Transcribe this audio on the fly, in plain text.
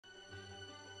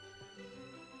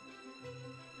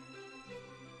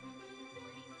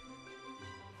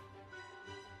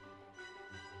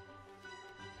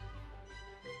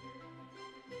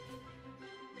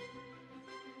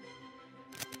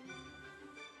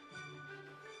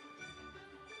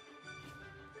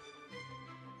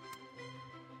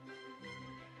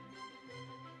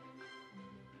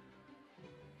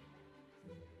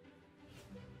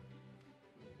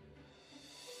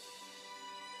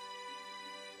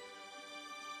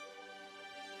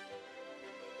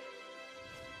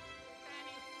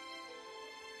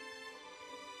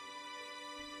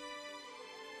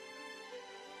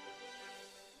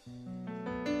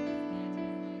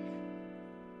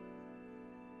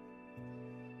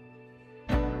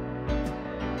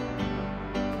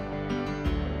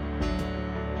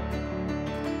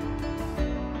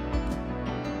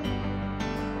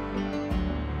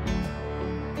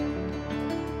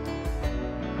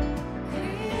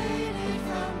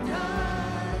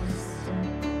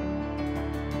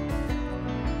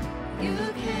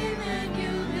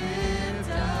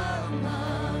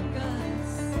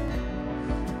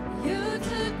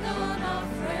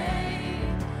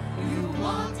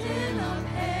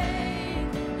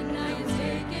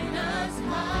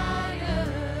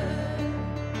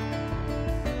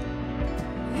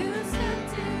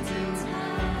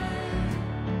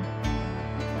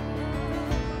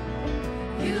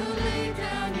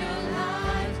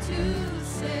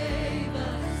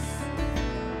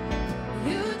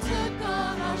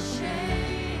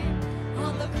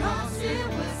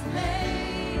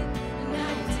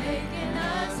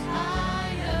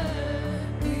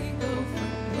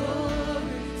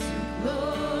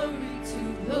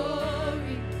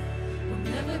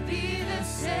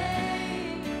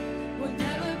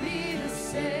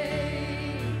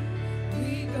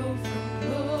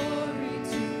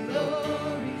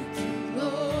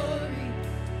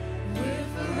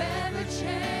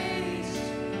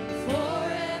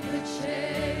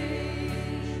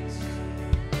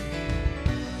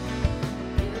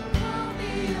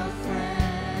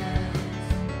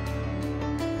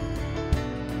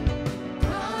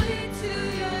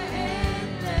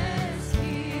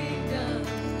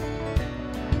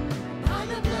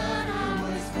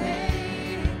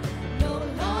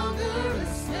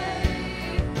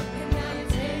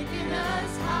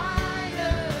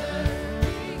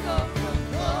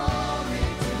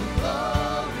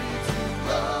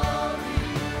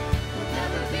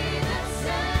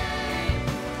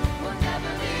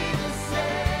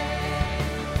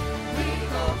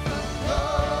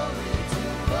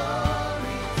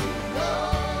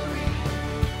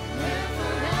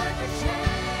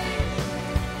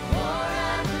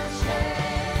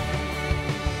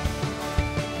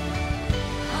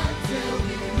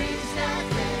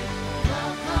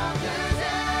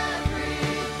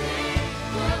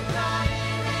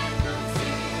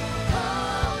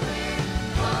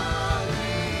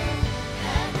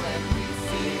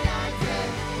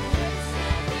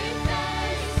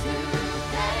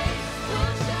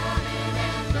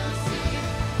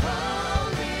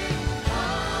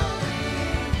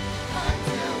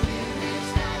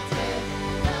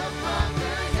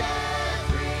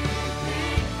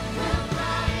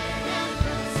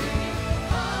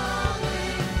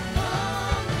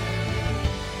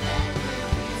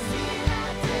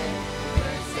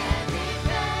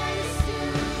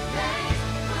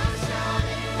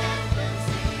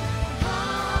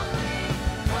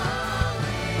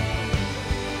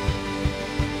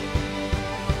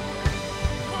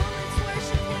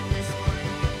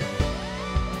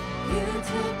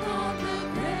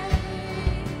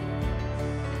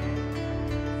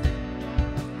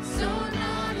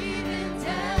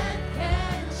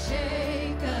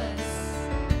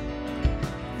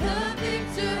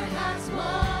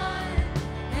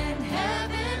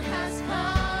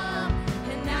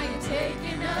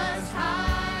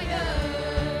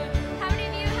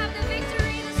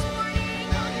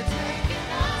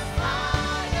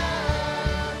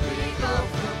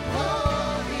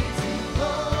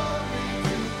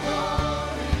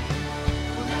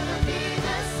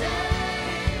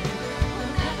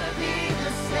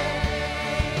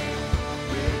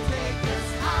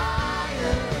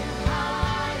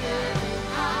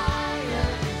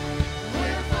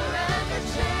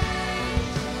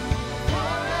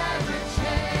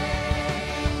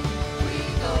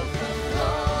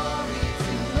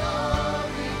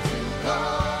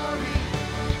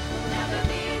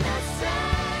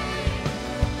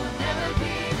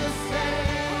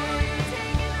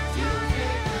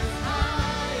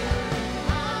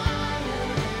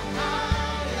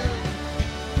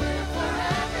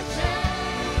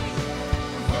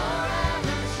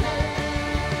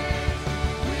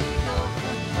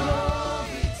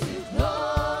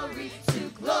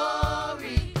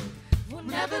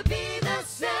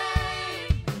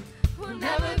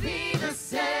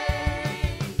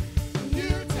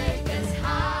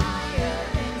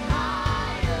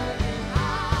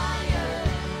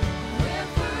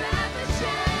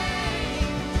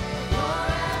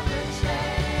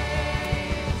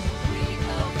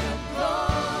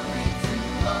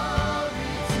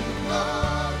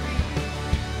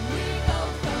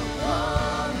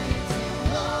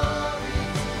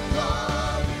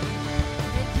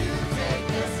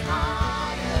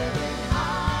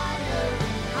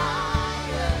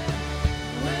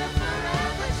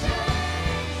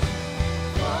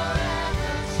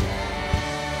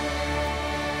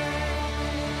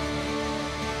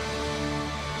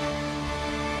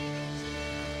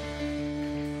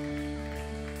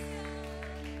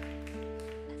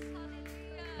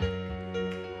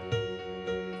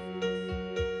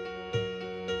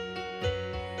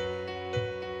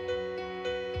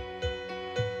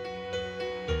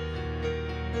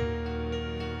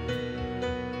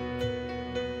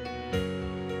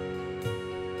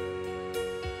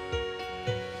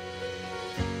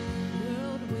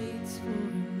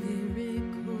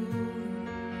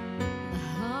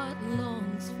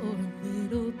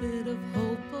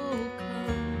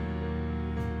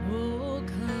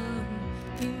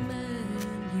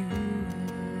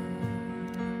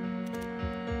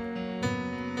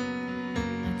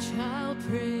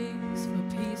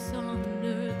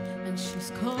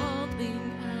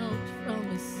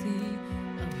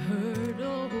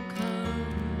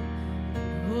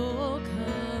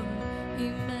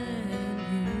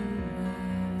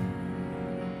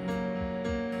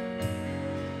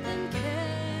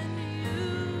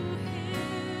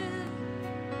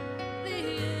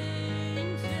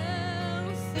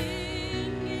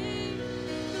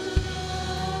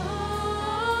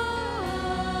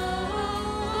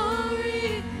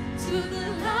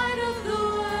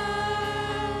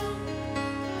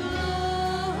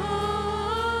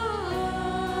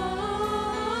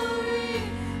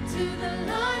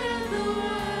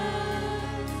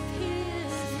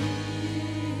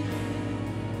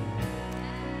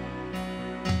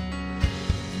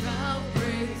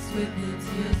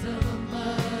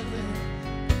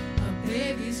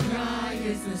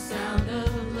It's the sound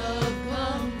of love.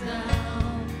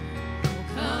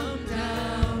 Come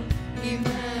down,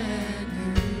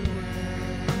 Emmanuel.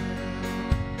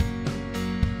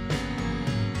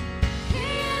 He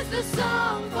is the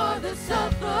song for the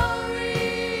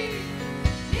suffering.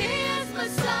 He is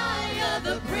Messiah,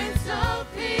 the Prince of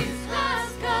Peace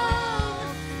has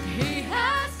come. He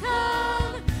has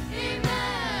come,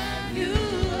 Emmanuel.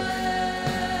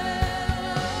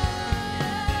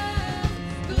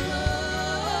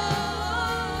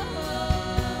 Glory.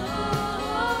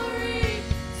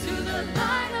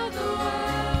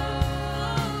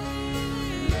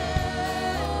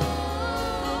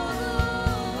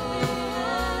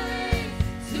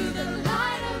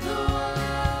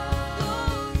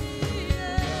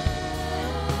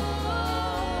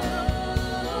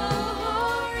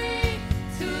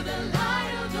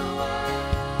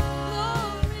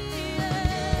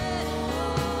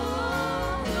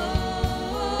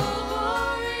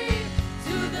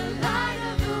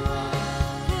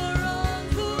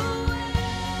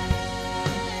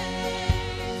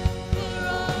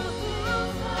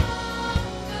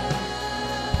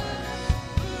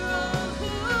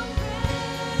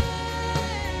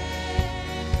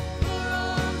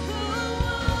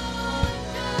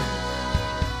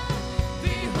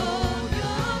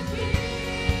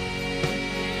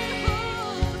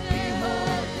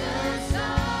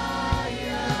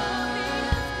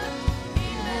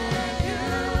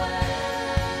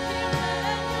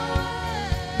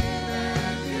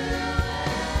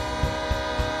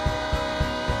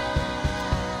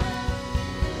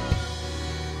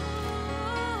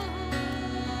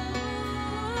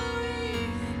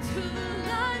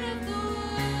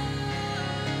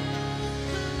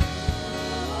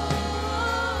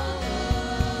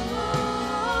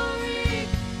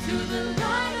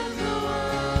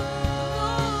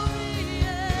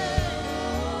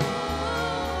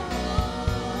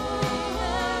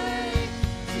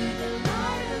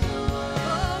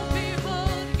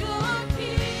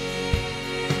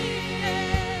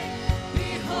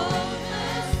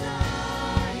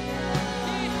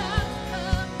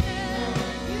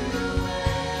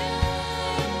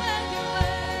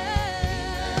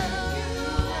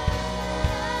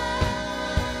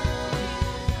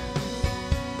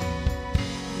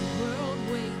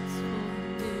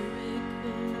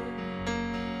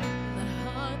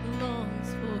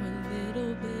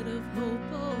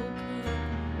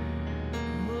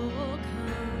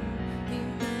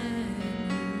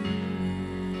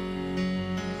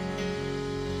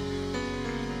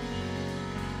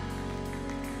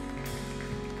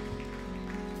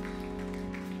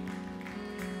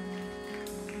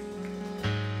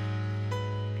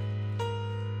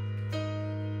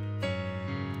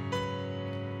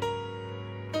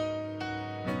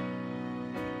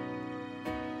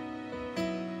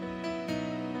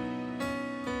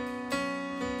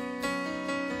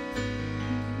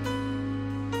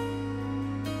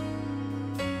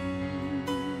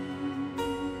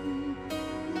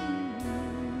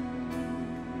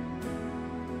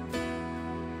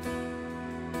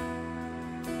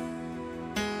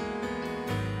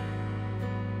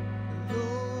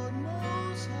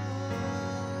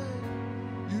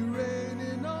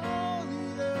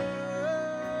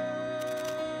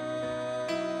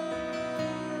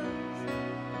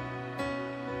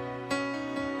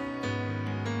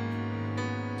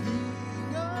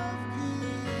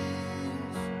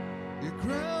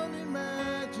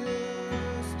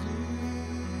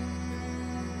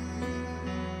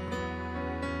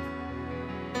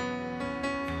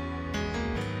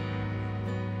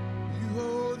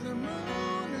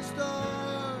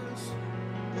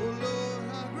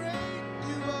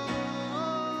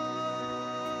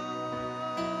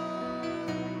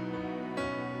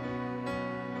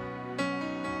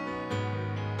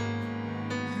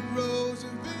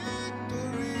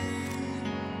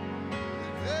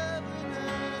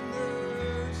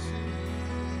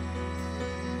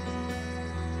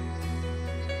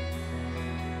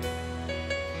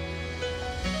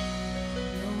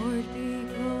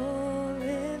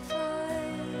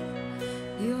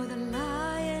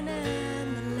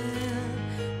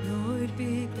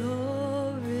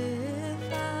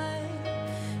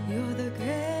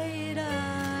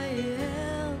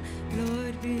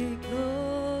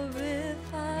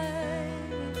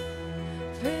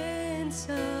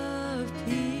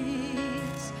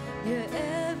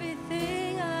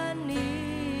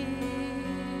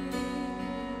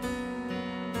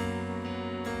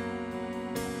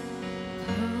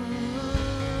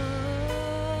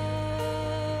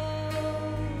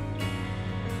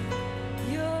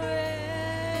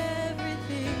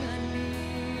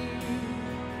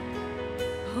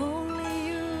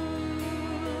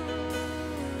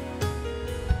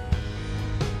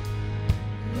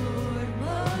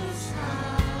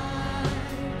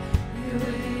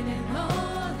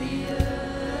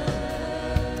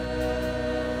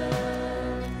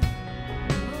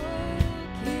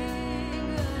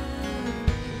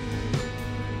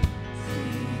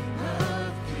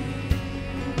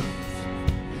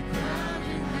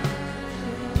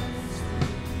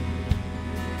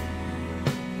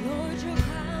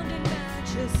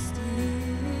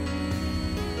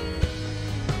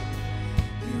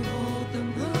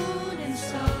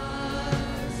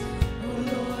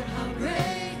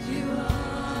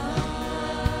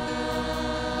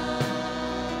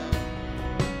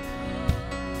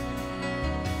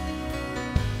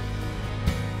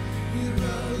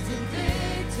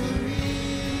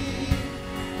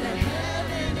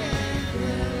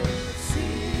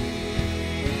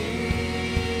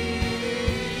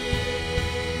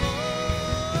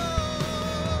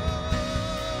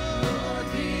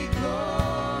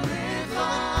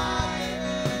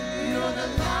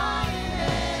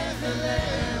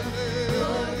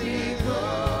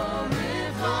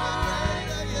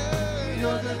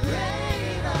 the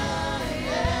great I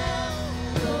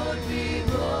am. Lord, be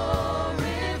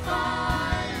glorified.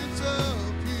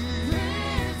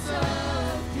 Prince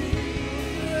of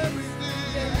Peace,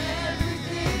 you're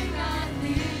everything I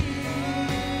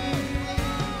need.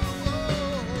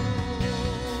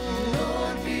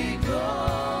 Lord, be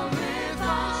glorified.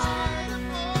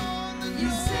 You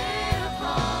sit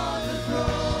upon the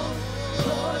throne.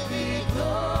 Lord, be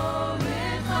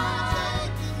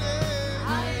glorified. I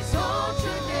exalt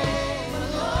your name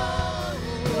alone.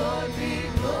 Lord, be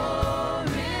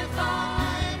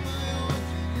glorified.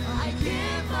 I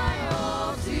give my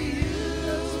all to you.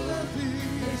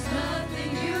 There's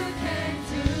nothing you can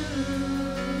do.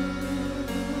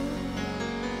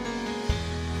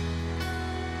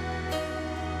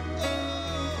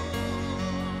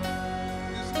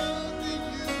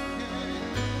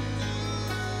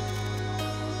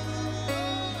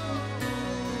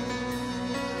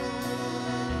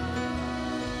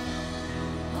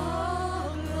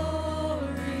 All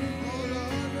glory,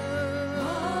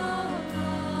 all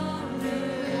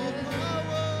honor,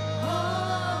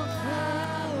 all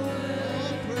power,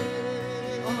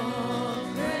 all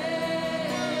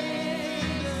praise,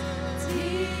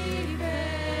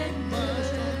 defender,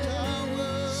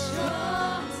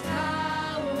 strong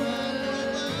tower,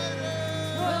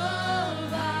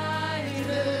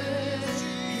 provider.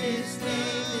 His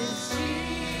name is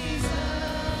Jesus.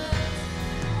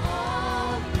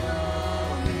 All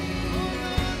glory,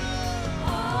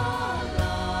 all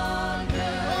honor,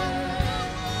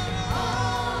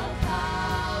 all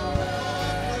power,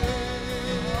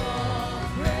 all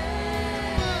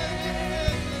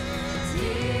praise,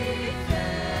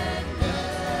 defender,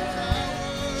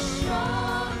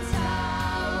 strong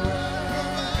tower,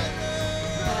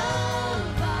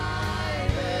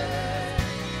 provider.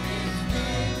 His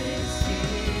name is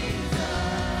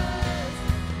Jesus.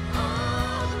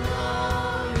 All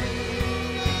glory,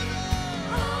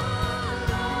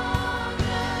 all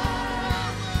honor,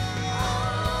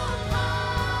 all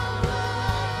power,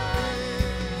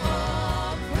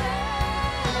 all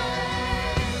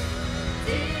praise,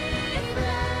 defender,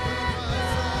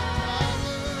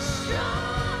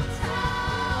 strong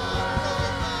tower,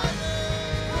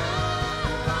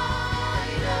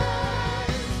 provider.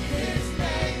 His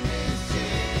name is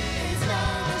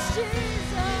Jesus. His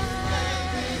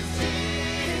name is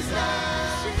Jesus.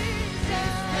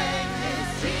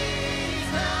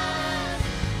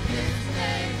 His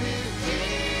name is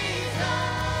Jesus.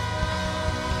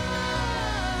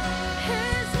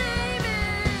 His name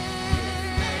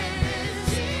is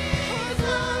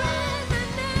Jesus.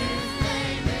 His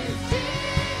name is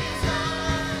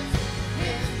Jesus.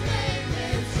 His name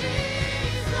is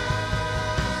Jesus.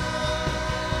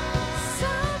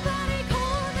 Somebody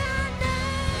call that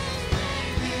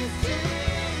name. His name is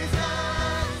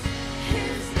Jesus.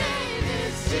 His name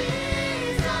is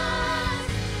Jesus.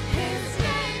 His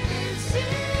name is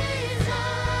Jesus.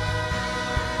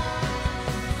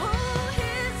 Oh,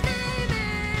 his name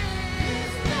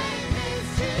is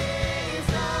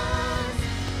Jesus.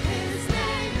 His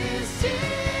name is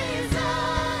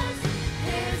Jesus.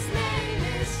 His name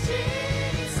is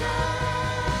Jesus.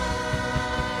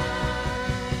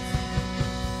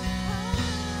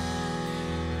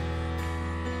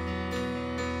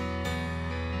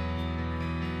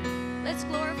 Let's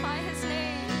glorify his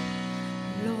name.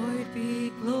 Lord, be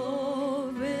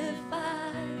glorified.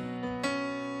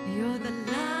 You're the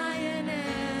Lion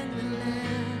and the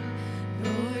Lamb.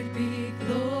 Lord, be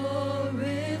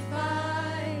glorified.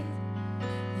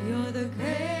 You're the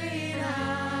great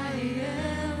I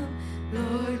am.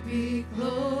 Lord, be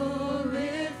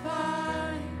glorified.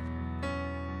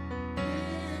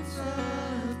 Prince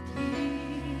of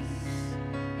Peace,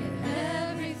 you're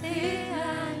everything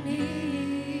I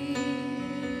need.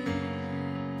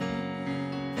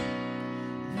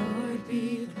 Lord,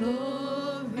 be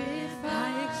glorified.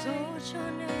 I exalt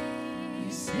your name.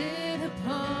 You sit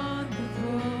upon the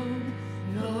throne.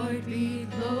 Lord, be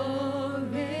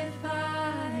glorified.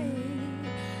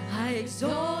 I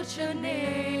exalt your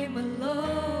name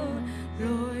alone.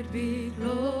 Lord, be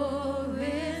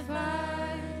glorified.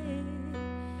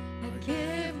 I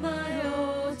give my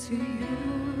all to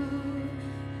you.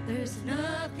 There's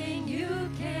nothing you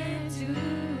can't do.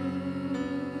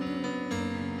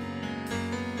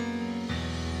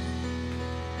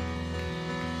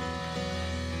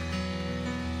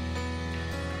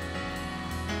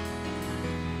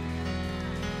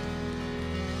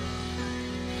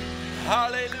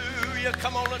 Hallelujah.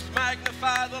 Come on, let's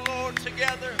magnify the Lord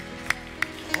together.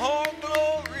 All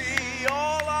glory,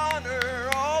 all honor,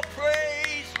 all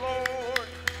praise, Lord,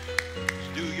 is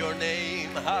due your name.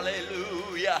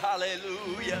 Hallelujah. Hallelujah,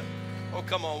 hallelujah. Oh,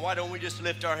 come on, why don't we just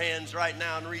lift our hands right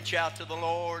now and reach out to the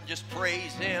Lord. Just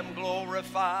praise Him,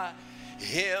 glorify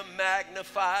Him,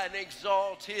 magnify and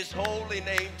exalt His holy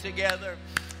name together.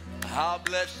 I'll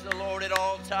bless the Lord at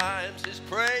all times. His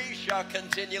praise shall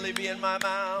continually be in my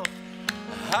mouth.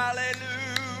 Hallelujah,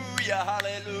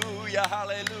 hallelujah,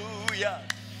 hallelujah.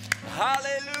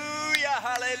 Hallelujah,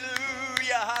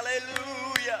 hallelujah,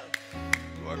 hallelujah.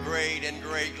 You are great and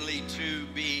greatly to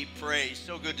be praised.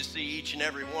 So good to see each and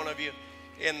every one of you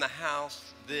in the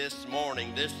house this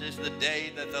morning. This is the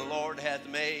day that the Lord hath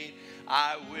made.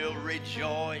 I will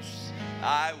rejoice.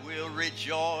 I will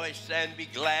rejoice and be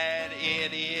glad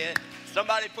in it.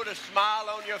 Somebody put a smile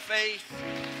on your face.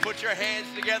 Put your hands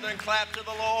together and clap to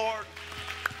the Lord.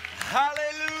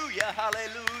 Hallelujah,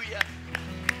 hallelujah.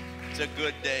 It's a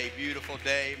good day, beautiful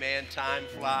day, man. Time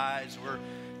flies. We're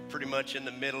pretty much in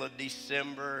the middle of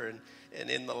December and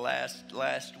in the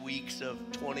last weeks of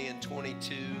 20 and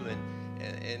 22.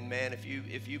 And man, if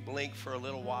you blink for a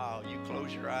little while, you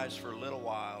close your eyes for a little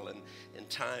while, and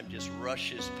time just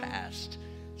rushes past.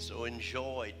 So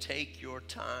enjoy, take your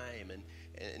time,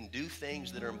 and do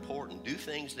things that are important. Do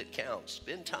things that count.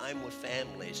 Spend time with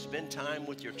family. Spend time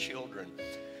with your children.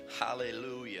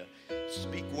 Hallelujah.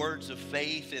 Speak words of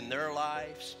faith in their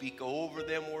life. Speak over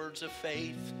them words of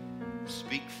faith.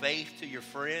 Speak faith to your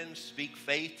friends. Speak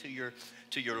faith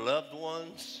to your loved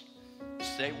ones.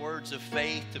 Say words of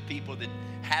faith to people that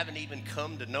haven't even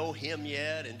come to know Him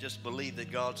yet, and just believe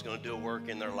that God's going to do a work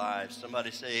in their lives.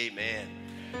 Somebody say amen.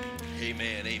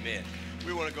 Amen, amen.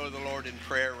 We want to go to the Lord in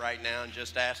prayer right now and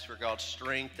just ask for God's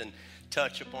strength and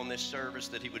touch upon this service,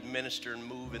 that He would minister and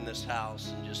move in this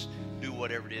house and just do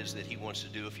whatever it is that He wants to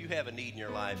do. If you have a need in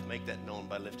your life, make that known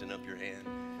by lifting up your hand.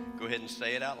 Go ahead and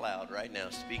say it out loud right now.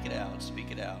 Speak it out.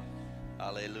 Speak it out.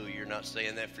 Hallelujah. You're not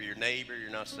saying that for your neighbor.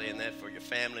 You're not saying that for your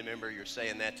family member. You're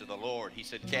saying that to the Lord. He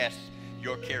said, cast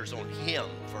your cares on Him,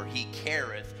 for He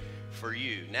careth for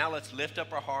you. Now let's lift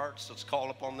up our hearts. Let's call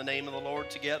upon the name of the Lord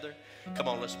together. Come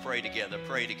on, let's pray together.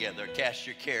 Pray together. Cast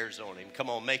your cares on Him. Come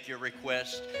on, make your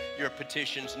request, your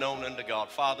petitions known unto God.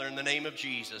 Father, in the name of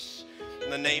Jesus,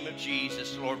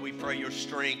 Lord, we pray your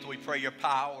strength. We pray your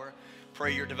power.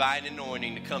 Pray your divine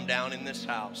anointing to come down in this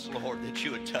house, Lord, that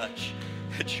you would touch,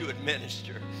 that you would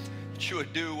minister, that you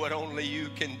would do what only you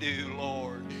can do,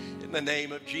 Lord. In the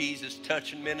name of Jesus,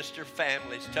 touch and minister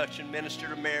families, touch and minister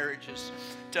to marriages,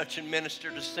 touch and minister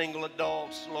to single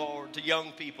adults, Lord, to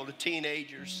young people, to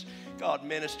teenagers. God,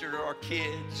 minister to our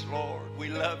kids, Lord. We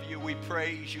love you, we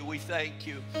praise you, we thank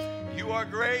you. You are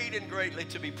great and greatly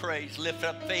to be praised. Lift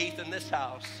up faith in this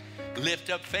house. Lift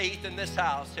up faith in this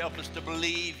house. Help us to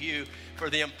believe you for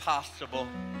the impossible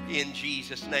in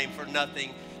Jesus' name. For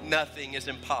nothing is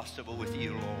impossible with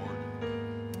you, Lord.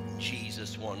 In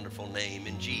Jesus' wonderful name,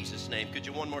 in Jesus' name. Could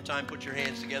you one more time put your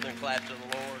hands together and clap to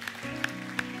the Lord?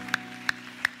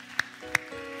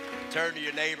 Turn to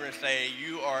your neighbor and say,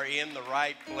 you are in the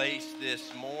right place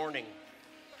this morning.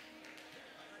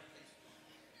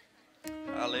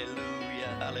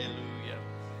 Hallelujah, hallelujah.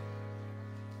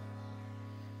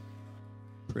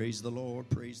 Praise the Lord,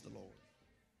 praise the Lord.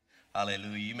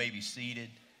 Hallelujah. You may be seated.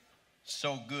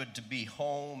 So good to be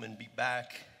home and be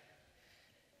back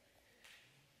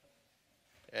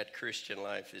at Christian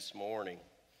Life this morning.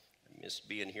 I missed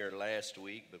being here last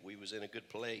week, but we was in a good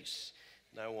place.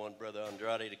 And I want Brother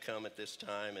Andrade to come at this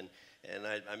time. And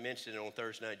I mentioned it on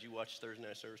Thursday night. Did you watch Thursday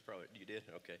night service? Probably you did?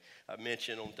 Okay. I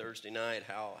mentioned on Thursday night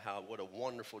how what a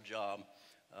wonderful job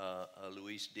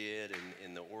Luis did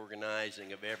in the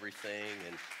organizing of everything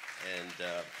and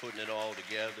putting it all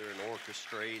together and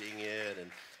orchestrating it.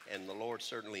 And the Lord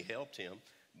certainly helped him.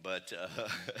 But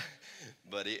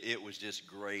it was just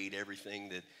great, everything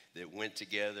that went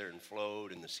together and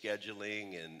flowed, and the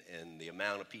scheduling and the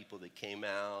amount of people that came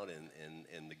out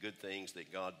and the good things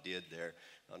that God did there.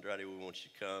 Andrade, we want you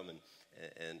to come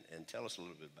and tell us a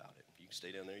little bit about it. You can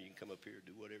stay down there, you can come up here,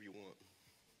 do whatever you want.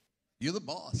 You're the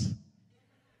boss.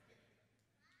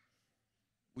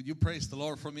 Would you praise the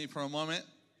Lord for me for a moment?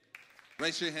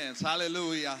 Raise your hands.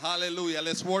 Hallelujah, hallelujah.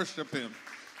 Let's worship Him.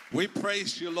 We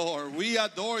praise you, Lord. We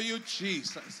adore you,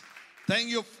 Jesus. Thank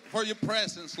you for your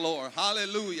presence, Lord.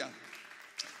 Hallelujah.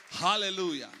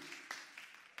 Hallelujah.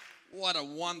 What a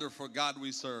wonderful God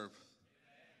we serve.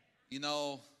 You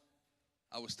know,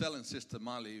 I was telling Sister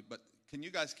Molly, but can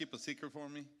you guys keep a secret for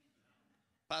me?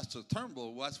 Pastor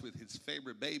Turnbull was with his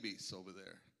favorite babies over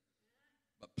there.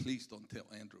 But please don't tell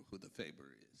Andrew who the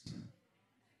favorite is.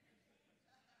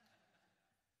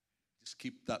 Just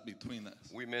keep that between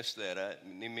us. We missed that.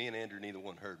 Me and Andrew, neither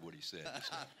one heard what he said.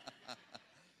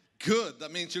 Good.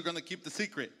 That means you're going to keep the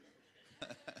secret.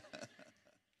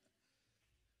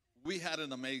 we had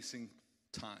an amazing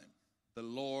time. The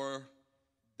Lord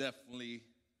definitely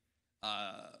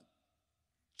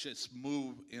just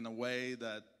moved in a way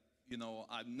that,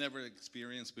 I've never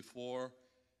experienced before.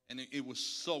 And it was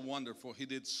so wonderful. He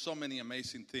did so many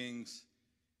amazing things.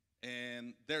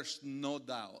 And there's no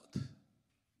doubt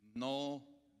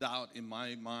in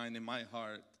my mind, in my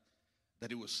heart,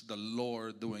 that it was the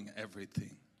Lord doing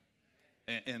everything.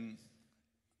 And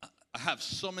I have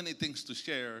so many things to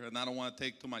share, and I don't want to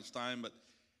take too much time, but,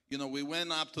 we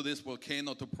went up to this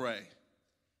volcano to pray.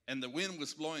 And the wind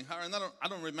was blowing hard. And I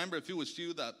don't remember if it was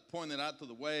you that pointed out to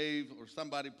the wave or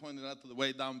somebody pointed out to the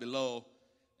wave down below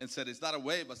and said, "Is that a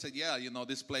wave?" I said, "Yeah,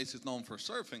 this place is known for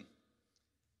surfing."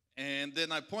 And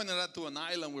then I pointed out to an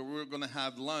island where we were going to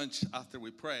have lunch after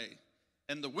we pray.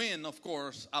 And the wind, of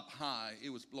course, up high, it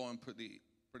was blowing pretty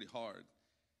hard.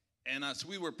 And as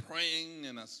we were praying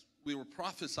and as we were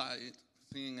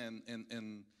prophesying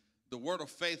and the word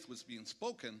of faith was being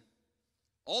spoken,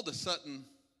 all of a sudden,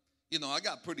 I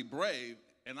got pretty brave.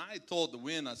 And I told the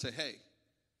wind, I said, "Hey,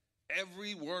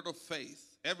 every word of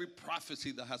faith, every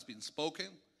prophecy that has been spoken,"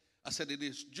 I said, "it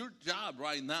is your job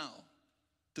right now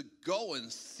to go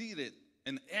and seed it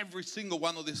in every single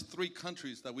one of these 3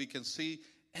 countries that we can see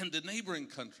and the neighboring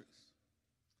countries."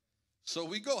 So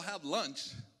we go have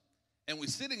lunch, and we're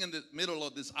sitting in the middle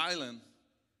of this island.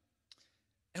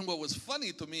 And what was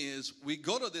funny to me is we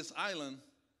go to this island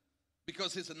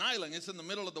because it's an island. It's in the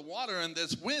middle of the water, and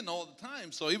there's wind all the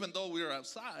time. So even though we were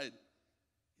outside,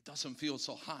 it doesn't feel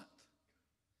so hot.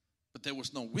 But there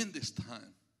was no wind this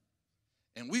time.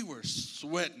 And we were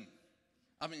sweating.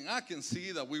 I can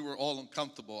see that we were all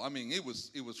uncomfortable. It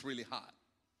was really hot.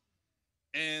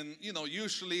 And,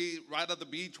 usually right at the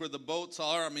beach where the boats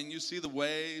are, you see the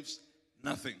waves,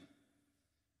 nothing.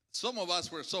 Some of us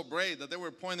were so brave that they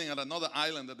were pointing at another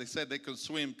island that they said they could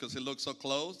swim because it looked so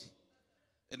close.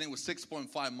 And it was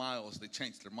 6.5 miles. They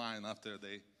changed their mind after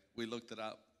we looked it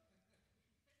up.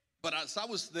 But as I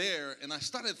was there and I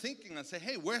started thinking, I said,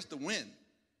 "Hey, where's the wind?"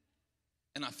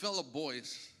 And I felt a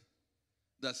voice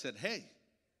that said, "Hey,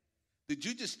 did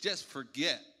you just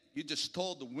forget? You just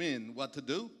told the wind what to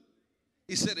do?"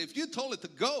 He said, "If you told it to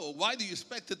go, why do you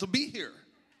expect it to be here?"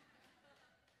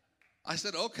 I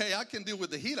said, "Okay, I can deal with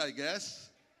the heat, I guess.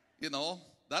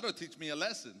 That'll teach me a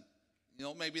lesson.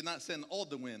 Maybe not send all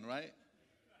the wind, right?"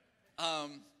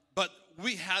 But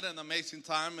we had an amazing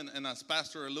time, and as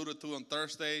Pastor alluded to on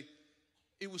Thursday,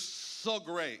 it was so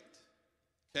great,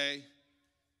 okay,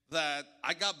 that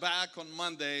I got back on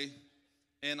Monday,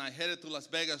 and I headed to Las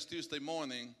Vegas Tuesday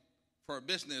morning for a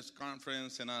business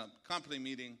conference and a company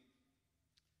meeting.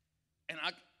 And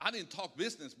I didn't talk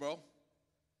business, bro.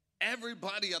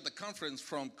 Everybody at the conference,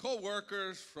 from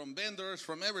co-workers, from vendors,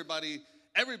 from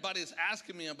everybody's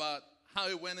asking me about how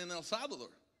it went in El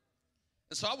Salvador.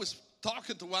 And so I was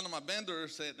talking to one of my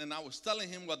vendors, and I was telling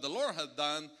him what the Lord had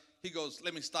done. He goes,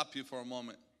 "Let me stop you for a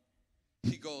moment."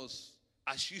 He goes,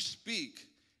 "As you speak,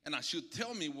 and as you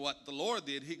tell me what the Lord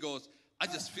did," he goes, "I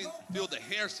just feel the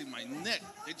hairs in my neck.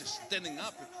 They're just standing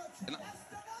up.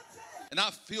 And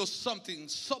I feel something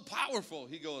so powerful."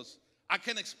 He goes, "I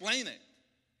can't explain it."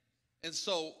 And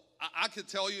so I could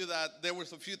tell you that there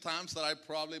was a few times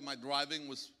that my driving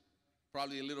was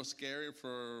probably a little scary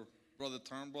for Brother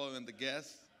Turnbull and the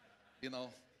guests.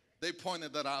 They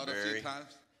pointed that out a few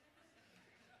times.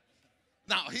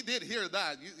 Now, he did hear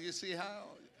that. You see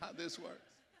how this works.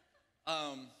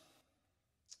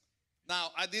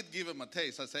 Now, I did give him a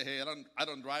taste. I said, "Hey, I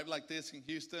don't drive like this in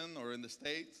Houston or in the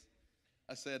States."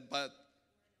 I said, "But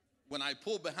when I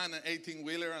pulled behind an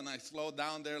 18-wheeler and I slowed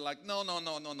down there, like,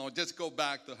 no, just go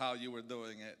back to how you were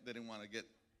doing it. Didn't want to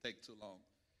take too long."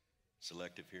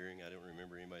 Selective hearing. I don't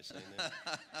remember anybody saying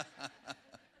that.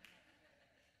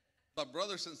 But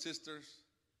brothers and sisters,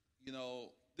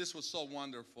 this was so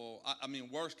wonderful.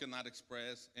 Words cannot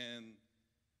express. And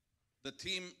the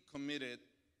team committed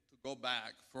to go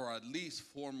back for at least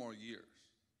 4 more years.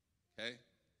 Okay?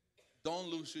 Don't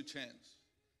lose your chance.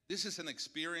 This is an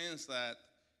experience that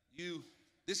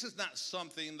this is not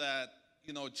something that,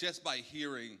 just by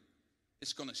hearing,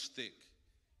 it's going to stick.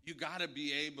 You got to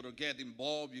be able to get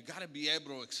involved. You got to be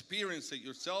able to experience it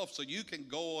yourself so you can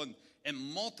go and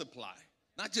multiply.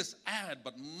 Not just add,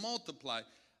 but multiply.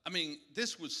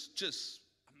 This was just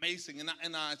amazing.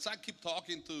 And as I keep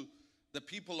talking to the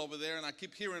people over there and I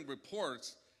keep hearing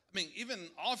reports, even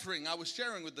offering, I was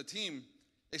sharing with the team,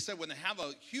 they said when they have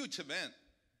a huge event,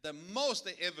 the most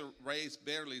they ever raise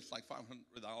barely is like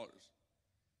 $500.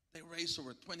 They raised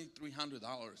over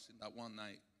 $2,300 in that one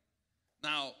night.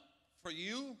 Now, for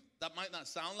you, that might not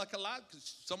sound like a lot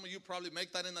because some of you probably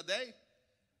make that in a day.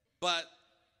 But,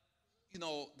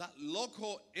 that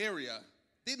local area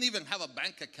didn't even have a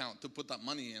bank account to put that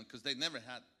money in because they never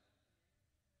had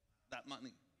that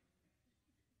money.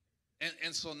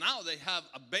 And so now they have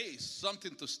a base,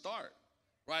 something to start,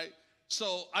 right?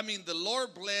 So, the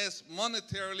Lord bless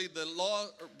monetarily, the Lord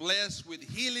bless with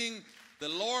healing, the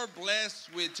Lord bless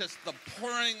with just the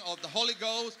pouring of the Holy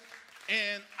Ghost.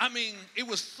 And, it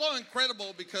was so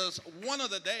incredible because one of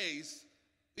the days,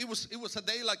 it was a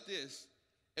day like this,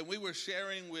 and we were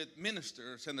sharing with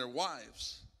ministers and their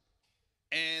wives.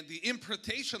 And the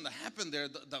impartation that happened there,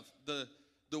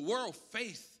 the word of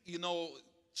faith,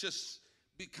 just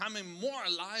becoming more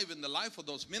alive in the life of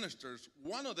those ministers.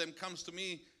 One of them comes to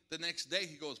me the next day.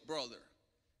 He goes, brother,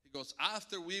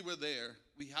 after we were there,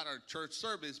 we had our church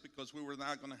service because we were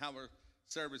not going to have our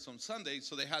service on Sunday,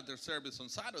 so they had their service on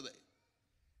Saturday.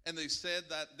 And they said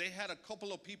that they had a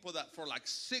couple of people that for like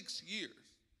 6 years,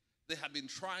 they had been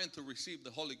trying to receive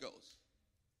the Holy Ghost.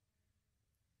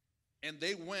 And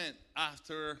they went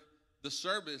after the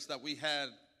service that we had,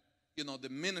 the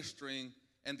ministering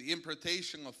and the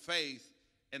impartation of faith.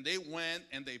 And they went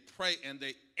and they prayed, and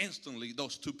they instantly,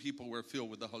 those two people were filled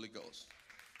with the Holy Ghost.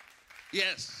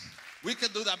 Yes, we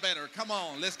can do that better. Come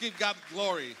on, let's give God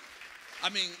glory.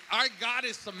 Our God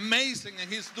is amazing, and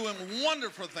He's doing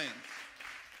wonderful things.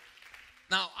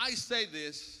 Now, I say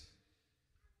this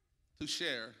to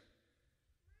share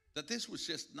that this was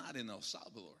just not in El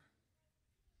Salvador.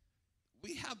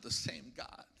 We have the same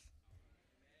God.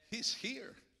 He's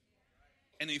here.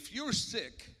 And if you're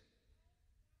sick,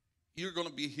 you're going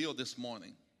to be healed this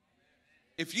morning.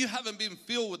 If you haven't been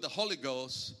filled with the Holy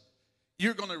Ghost,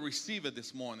 you're going to receive it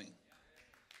this morning.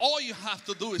 All you have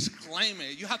to do is claim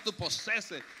it. You have to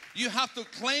possess it. You have to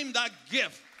claim that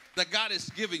gift that God is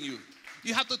giving you.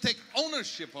 You have to take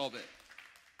ownership of it.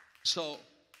 So,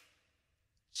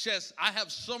 I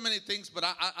have so many things, but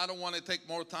I don't want to take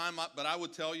more time. But I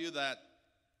would tell you that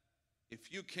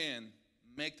if you can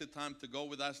make the time to go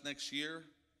with us next year,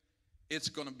 it's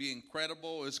going to be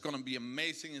incredible. It's going to be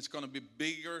amazing. It's going to be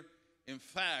bigger. In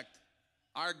fact,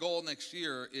 our goal next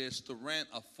year is to rent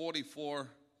a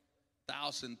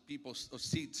 44,000 people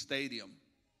seat stadium.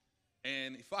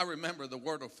 And if I remember, the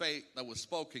word of faith that was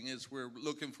spoken is we're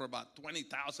looking for about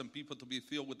 20,000 people to be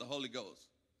filled with the Holy Ghost.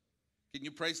 Can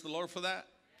you praise the Lord for that?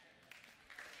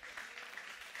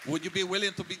 Would you be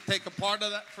willing to take a part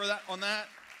of that on that?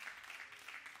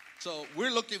 So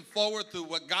we're looking forward to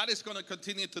what God is going to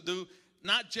continue to do,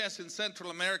 not just in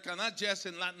Central America, not just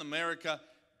in Latin America,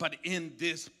 but in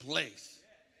this place.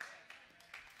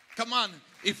 Come on,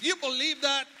 if you believe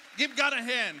that, give God a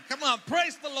hand. Come on,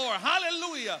 praise the Lord.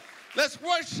 Hallelujah. Let's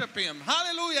worship Him.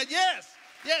 Hallelujah. Yes,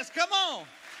 come on.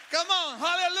 Come on.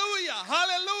 Hallelujah.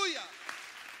 Hallelujah.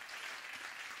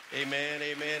 Amen,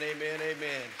 amen, amen,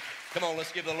 amen. Come on,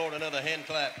 let's give the Lord another hand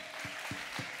clap.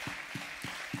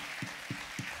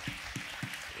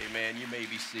 Amen. You may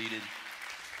be seated.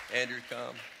 Andrew,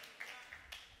 come.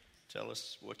 Tell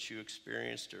us what you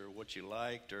experienced or what you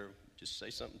liked, or just say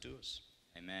something to us.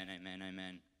 Amen, amen,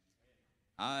 amen.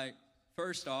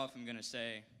 First off, I'm going to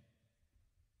say,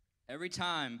 every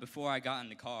time before I got in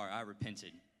the car, I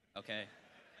repented, okay?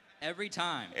 Every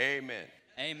time. Amen.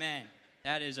 Amen.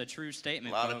 That is a true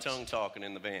statement, A lot folks. of tongue talking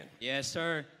in the van. Yes,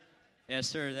 sir. Yes,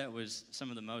 sir. That was some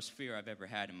of the most fear I've ever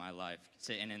had in my life,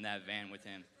 sitting in that van with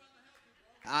him.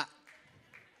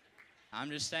 I'm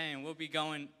just saying, we'll be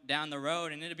going down the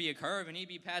road, and it'll be a curve, and he'd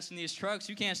be passing these trucks.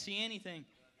 You can't see anything.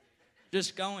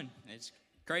 Just going. It's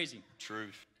crazy.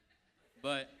 Truth.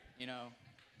 But,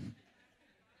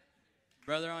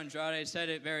 Brother Andrade said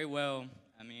it very well.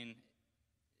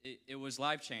 It was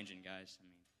life-changing, guys.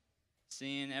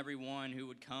 Seeing everyone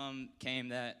who came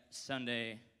that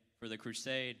Sunday for the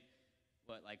crusade,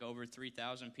 over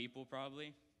 3,000 people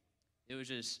probably. It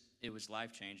was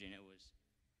life-changing.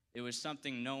 It was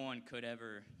something no one could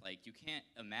ever, you can't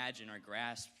imagine or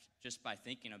grasp just by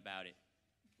thinking about it.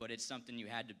 But it's something you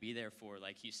had to be there for.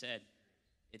 Like he said,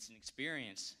 it's an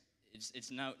experience.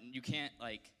 You can't,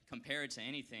 compare it to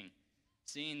anything.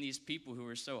 Seeing these people who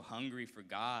are so hungry for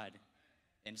God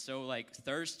and so,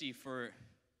 thirsty for,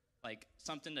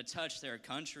 something to touch their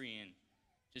country, and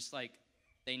just,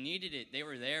 they needed it. They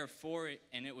were there for it,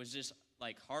 and it was just,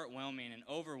 heartwarming and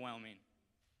overwhelming.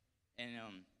 And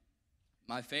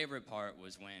my favorite part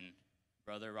was when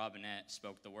Brother Robinette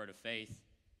spoke the word of faith.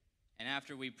 And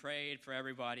after we prayed for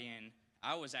everybody, and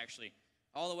I was actually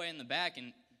all the way in the back,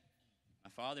 and my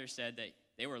father said that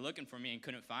they were looking for me and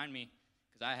couldn't find me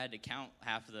because I had to count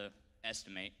half of the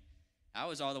estimate. I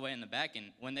was all the way in the back,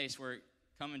 and when they were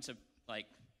coming to,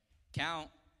 count,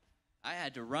 I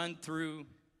had to run through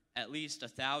at least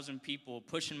 1,000 people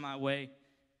pushing my way.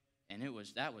 And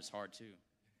that was hard too.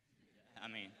 I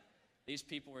mean, these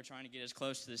people were trying to get as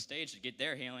close to the stage to get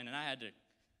their healing, and I had to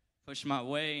push my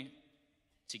way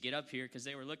to get up here because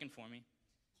they were looking for me.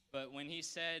 But when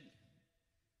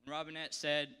Robinette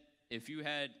said, if you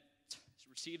had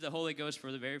received the Holy Ghost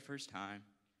for the very first time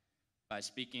by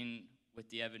speaking with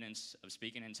the evidence of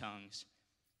speaking in tongues,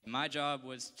 my job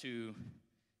was to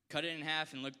cut it in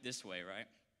half and look this way, right?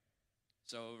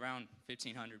 So around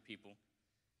 1,500 people.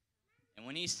 And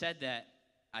when he said that,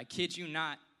 I kid you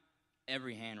not,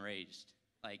 every hand raised.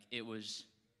 Like, it was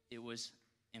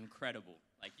incredible.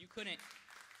 Like, you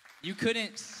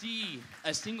couldn't see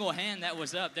a single hand that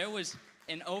was up. There was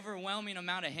an overwhelming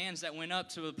amount of hands that went up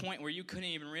to the point where you couldn't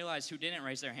even realize who didn't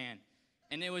raise their hand.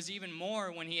 And it was even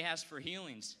more when he asked for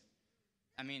healings.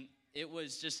 I mean, it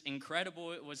was just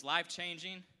incredible. It was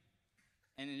life-changing.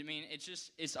 And I mean,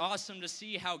 it's awesome to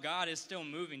see how God is still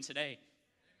moving today.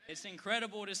 It's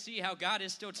incredible to see how God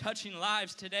is still touching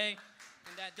lives today,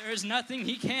 and that there is nothing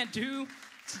he can't do.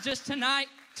 It's just tonight,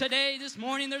 today, this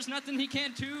morning, there's nothing he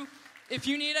can't do. If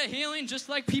you need a healing, just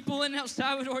like people in El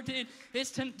Salvador did,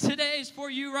 today is for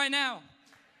you right now.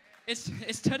 It's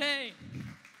today.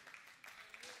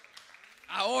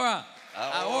 Ahora.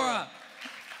 Ahora.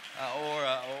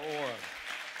 Ahora, ahora.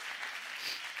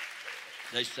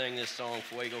 They sang this song,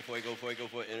 Fuego, Fuego, Fuego,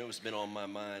 Fuego, and it was been on my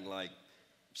mind like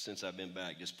since I've been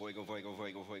back. Just Fuego, Fuego,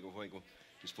 Fuego, Fuego, Fuego.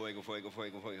 Just Fuego, Fuego,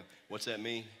 Fuego, Fuego. What's that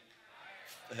mean?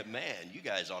 Man, you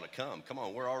guys ought to come. Come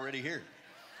on, we're already here.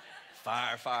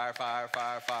 Fire, fire, fire,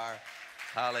 fire, fire.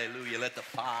 Hallelujah. Let the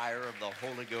fire of the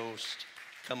Holy Ghost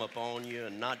come upon you,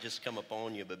 and not just come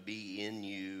upon you, but be in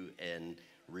you and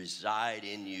reside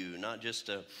in you. Not just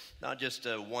a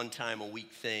one time a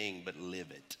week thing, but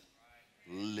live it.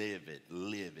 Live it,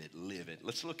 live it, live it.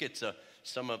 Let's look at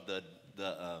some of the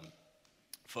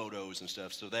photos and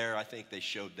stuff. So there, I think they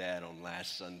showed that on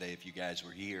last Sunday if you guys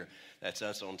were here. That's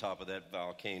us on top of that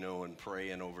volcano and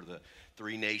praying over the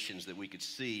three nations that we could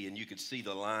see. And you could see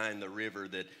the line, the river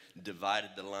that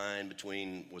divided the line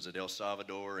between, was it El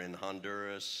Salvador and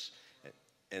Honduras?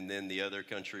 And then the other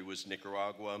country was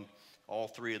Nicaragua. All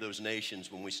three of those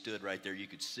nations, when we stood right there, you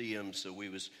could see them. So we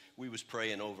was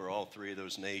praying over all three of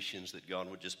those nations that God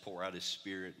would just pour out his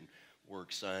spirit and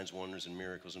work signs, wonders, and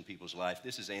miracles in people's life.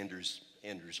 This is Andrew's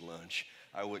lunch.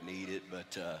 I wouldn't eat it,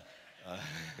 but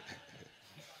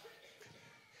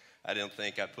I don't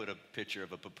think I put a picture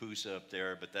of a pupusa up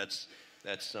there, but that's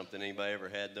something. Anybody ever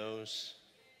had those?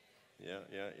 Yeah.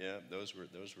 Those were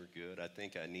good. I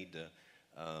think I need to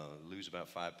lose about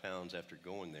 5 pounds after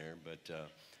going there, but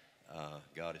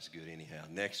God is good anyhow.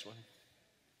 Next one.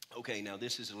 Okay, now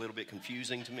this is a little bit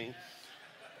confusing to me.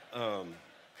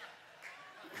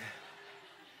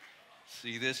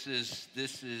 See, this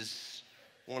is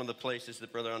one of the places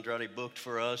that Brother Andrade booked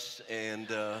for us, and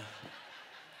the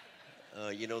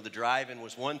driving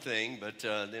was one thing, but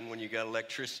then when you got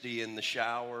electricity in the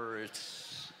shower,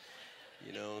 it's,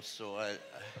 so I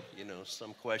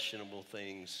some questionable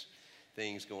things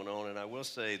going on. And I will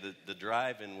say that the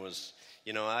driving was,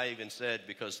 I even said,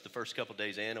 because the first couple of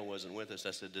days Anna wasn't with us,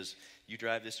 I said, "Does you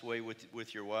drive this way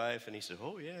with your wife?" And he said,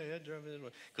 "Oh yeah, I drive this way."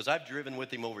 Because I've driven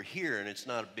with him over here, and it's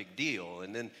not a big deal.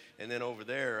 And then over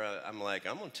there, I'm like,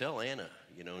 I'm going to tell Anna,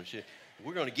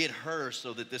 we're going to get her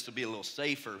so that this will be a little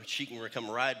safer. She can come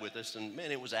ride with us. And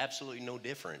man, it was absolutely no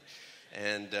different.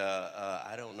 And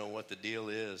I don't know what the deal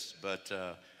is, but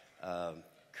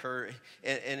Kurt,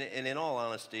 and in all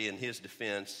honesty, in his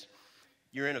defense,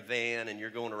 you're in a van and you're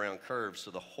going around curves,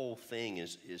 so the whole thing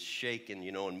is shaking,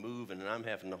 and moving, and I'm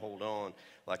having to hold on.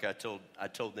 Like I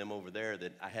told them over there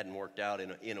that I hadn't worked out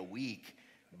in a week,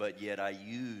 but yet I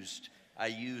used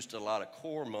a lot of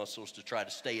core muscles to try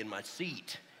to stay in my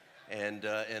seat,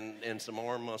 and some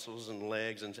arm muscles and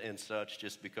legs and such,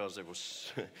 just because there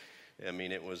was,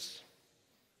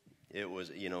 it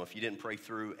was, if you didn't pray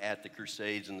through at the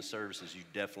crusades and the services, you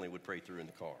definitely would pray through in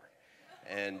the car.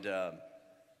 And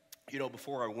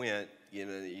before I went,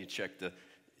 you check the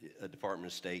Department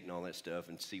of State and all that stuff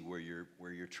and see where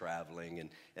you're traveling.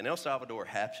 And El Salvador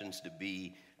happens to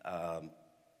be, kind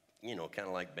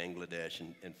of like Bangladesh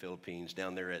and Philippines,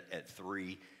 down there at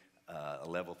 3,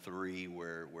 level 3,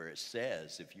 where it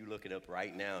says, if you look it up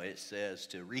right now, it says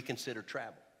to reconsider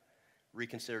travel.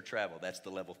 Reconsider travel, that's the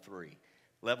level 3.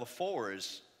 Level 4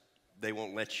 is they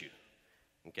won't let you.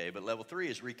 Okay, but level 3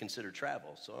 is reconsider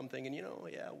travel. So I'm thinking,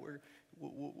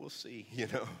 we'll see,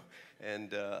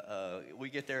 And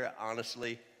we get there,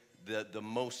 honestly, the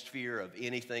most fear of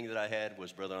anything that I had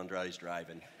was Brother Andrade's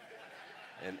driving.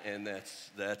 And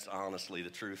that's honestly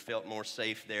the truth. Felt more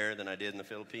safe there than I did in the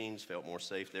Philippines. Felt more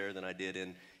safe there than I did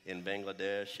in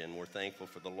Bangladesh. And we're thankful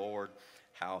for the Lord.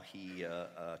 how he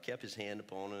kept his hand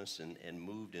upon us and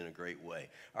moved in a great way.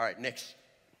 All right, next.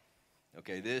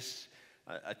 Okay, this,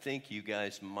 I think you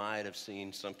guys might have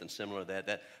seen something similar to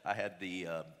that. I had the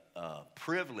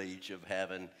privilege of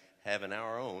having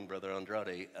our own Brother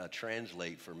Andrade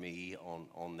translate for me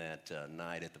on that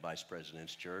night at the Vice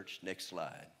President's Church. Next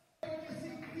slide.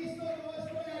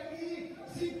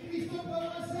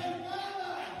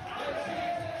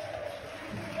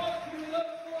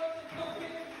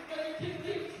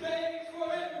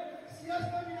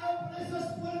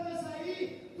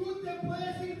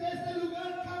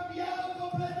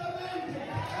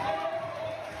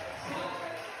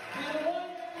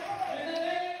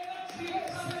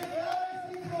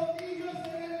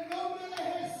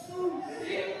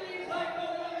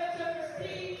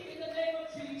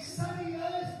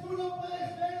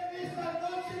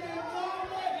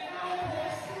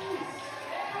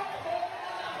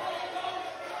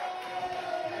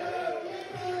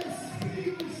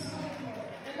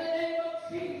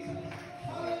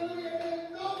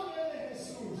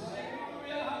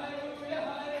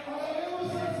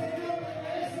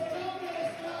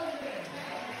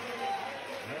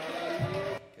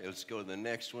 Let's go to the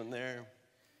next one there.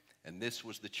 And this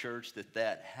was the church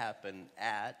that happened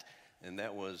at. And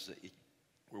that was,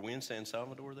 were we in San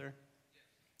Salvador there?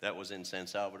 That was in San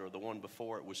Salvador. The one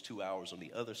before it was 2 hours on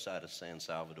the other side of San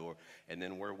Salvador. And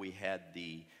then where we had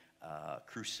the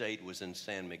crusade was in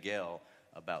San Miguel,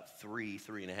 about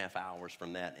 3.5 hours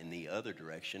from that in the other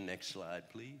direction. Next slide,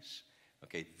 please.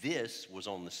 Okay, this was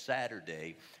on the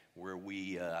Saturday where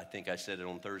we, I think I said it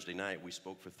on Thursday night, we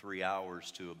spoke for 3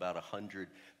 hours to about 100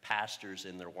 pastors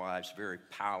and their wives. Very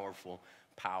powerful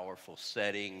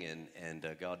setting, and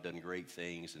God done great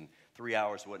things. And 3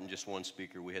 hours wasn't just one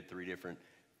speaker. We had three different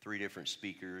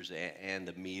speakers and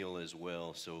a meal as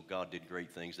well. So God did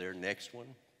great things there. Next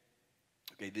one.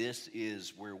 Okay, this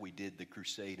is where we did the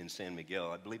crusade in San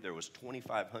Miguel. I believe there was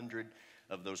 2,500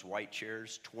 of those white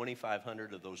chairs,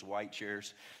 2,500 of those white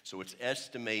chairs. So it's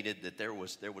estimated that there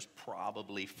was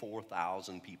probably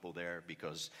 4,000 people there,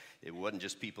 because it wasn't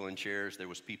just people in chairs. There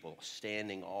was people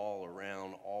standing all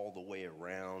around, all the way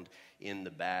around in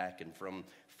the back and from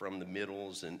the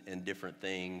middles and different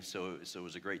things. So it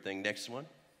was a great thing. Next one.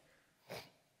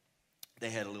 They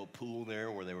had a little pool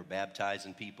there where they were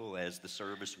baptizing people as the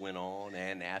service went on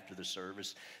and after the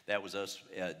service. That was us.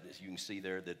 As you can see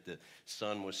there that the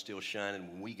sun was still shining.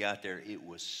 When we got there, it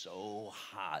was so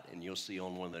hot. And you'll see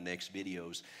on one of the next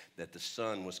videos that the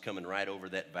sun was coming right over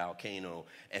that volcano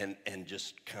and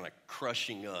just kind of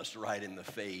crushing us right in the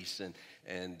face.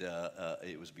 And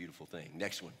it was a beautiful thing.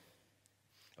 Next one.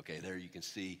 Okay, there you can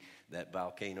see that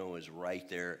volcano is right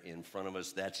there in front of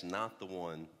us. That's not the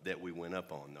one that we went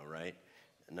up on, though, right?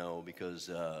 No, because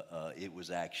it was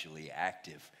actually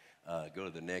active. Go to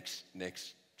the next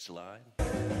slide.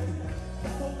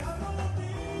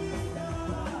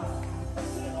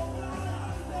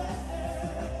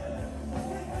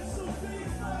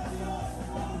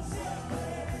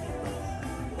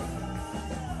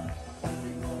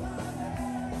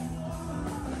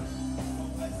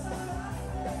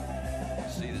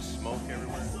 See the smoke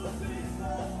everywhere?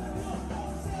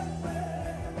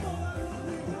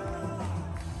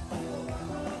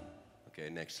 Okay,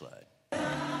 next slide.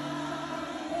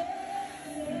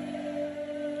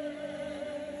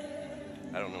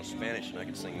 I don't know Spanish, and I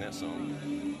can sing that song.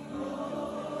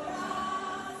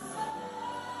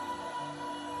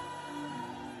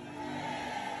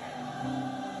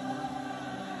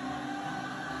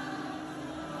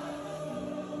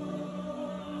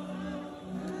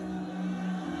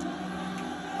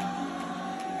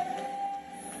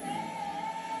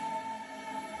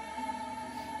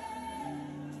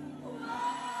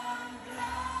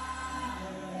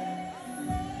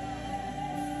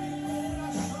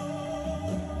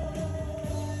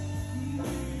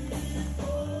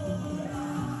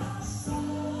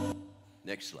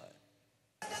 Next slide.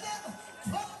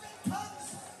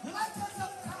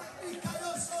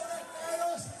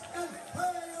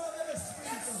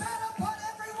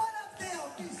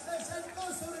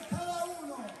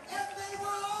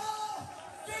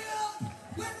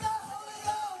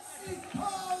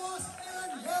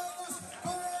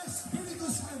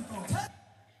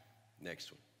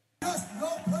 Next one.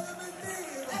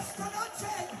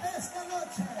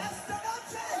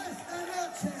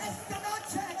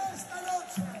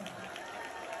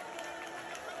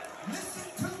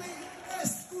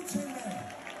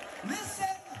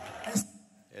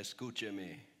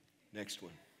 Escúcheme. Next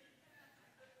one.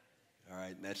 All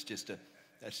right, that's just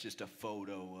That's just a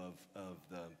photo of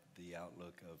the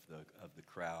outlook of the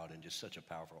crowd, and just such a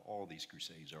powerful. All these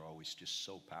crusades are always just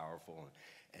so powerful,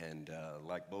 and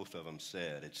like both of them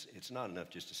said, it's not enough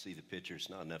just to see the picture. It's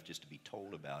not enough just to be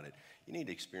told about it. You need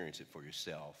to experience it for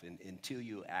yourself, and until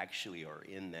you actually are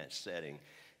in that setting,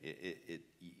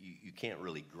 you can't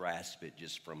really grasp it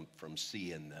just from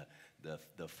seeing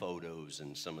the photos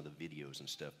and some of the videos and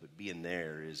stuff. But being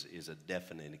there is a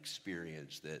definite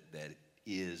experience that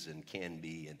is and can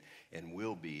be and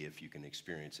will be, if you can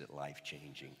experience it,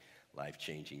 life-changing.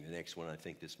 The next one, I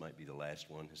think this might be the last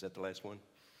one. Is that the last one?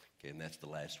 Okay, and that's the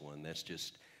last one. That's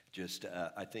just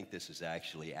I think this is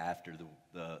actually after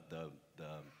the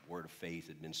word of faith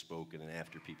had been spoken, and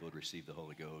after people had received the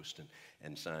Holy Ghost,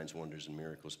 and signs, wonders, and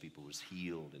miracles, people was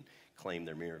healed and claimed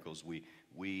their miracles.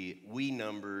 We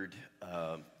numbered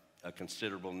a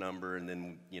considerable number, and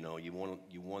then you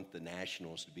want the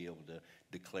nationals to be able to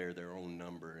declare their own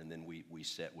number, and then we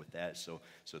set with that. So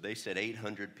they said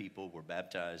 800 people were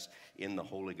baptized in the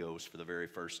Holy Ghost for the very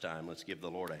first time. Let's give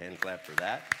the Lord a hand clap for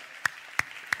that.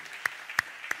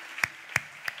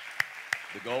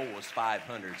 The goal was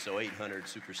 500, so 800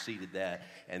 superseded that.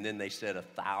 And then they said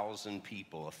 1,000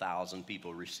 people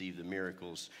received the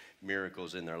miracles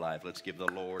in their life. Let's give the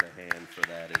Lord a hand for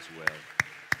that as well.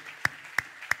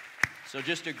 So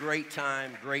just a great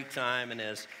time. And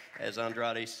as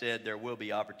Andrade said, there will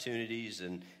be opportunities,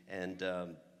 and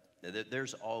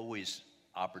there's always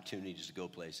opportunities to go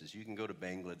places. You can go to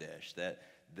Bangladesh.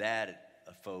 That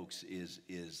folks, is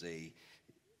a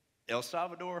El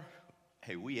Salvador.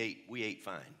 Hey, we ate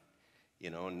fine,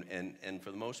 and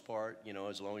for the most part,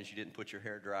 as long as you didn't put your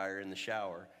hair dryer in the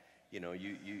shower, you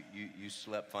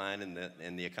slept fine,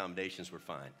 and the accommodations were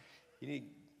fine. You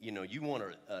want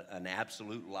an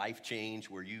absolute life change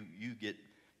where you get,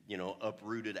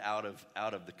 uprooted out of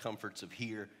the comforts of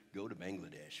here. Go to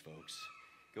Bangladesh, folks.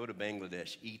 Go to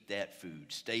Bangladesh, eat that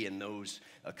food, stay in those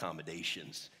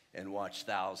accommodations, and watch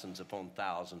thousands upon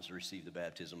thousands receive the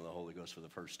baptism of the Holy Ghost for the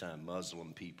first time.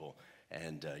 Muslim people.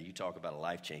 And you talk about a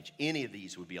life change. Any of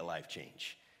these would be a life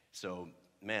change. So,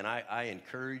 man, I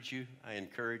encourage you.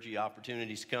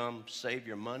 Opportunities come. Save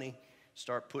your money.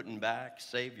 Start putting back.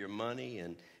 Save your money,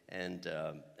 and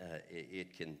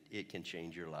it can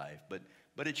change your life.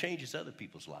 But it changes other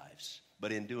people's lives.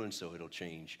 But in doing so, it'll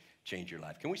change your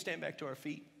life. Can we stand back to our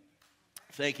feet?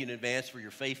 Thank you in advance for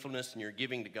your faithfulness and your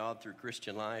giving to God through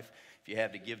Christian Life. If you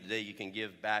have to give today, you can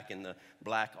give back in the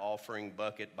black offering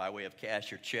bucket by way of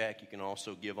cash or check. You can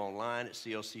also give online at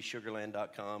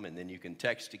clcsugarland.com, and then you can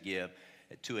text to give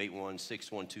at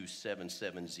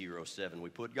 281-612-7707. We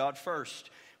put God first.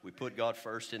 We put God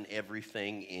first in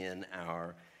everything in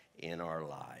our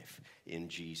life, in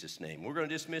Jesus' name. We're going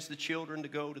to dismiss the children to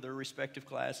go to their respective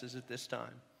classes at this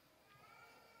time.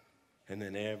 And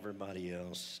then everybody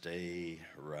else stay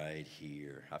right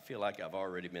here. I feel like I've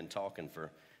already been talking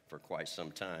for quite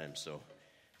some time, so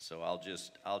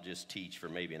I'll just teach for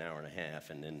maybe an hour and a half,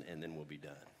 and then we'll be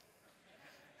done.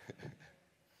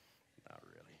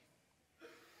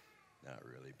 Not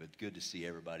really, but good to see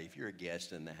everybody. If you're a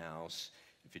guest in the house,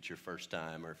 if it's your first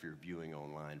time, or if you're viewing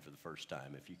online for the first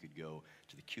time, if you could go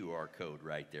to the QR code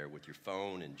right there with your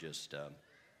phone and just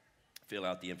fill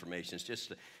out the information. It's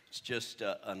just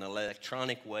an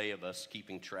electronic way of us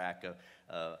keeping track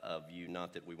of you.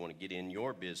 Not that we want to get in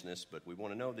your business, but we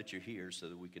want to know that you're here so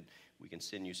that we can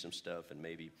send you some stuff and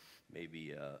maybe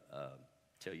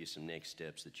tell you some next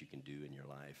steps that you can do in your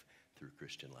life through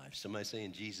Christian Life. Somebody say,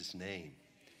 in Jesus' name.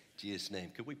 Jesus'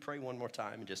 name. Could we pray one more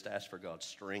time and just ask for God's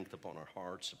strength upon our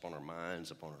hearts, upon our minds,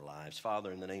 upon our lives?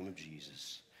 Father, in the name of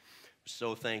Jesus, we're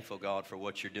so thankful, God, for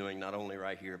what you're doing, not only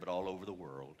right here, but all over the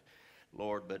world.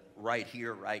 Lord, but right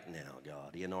here, right now,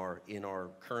 God, in our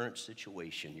current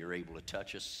situation, you're able to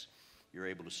touch us. You're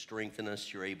able to strengthen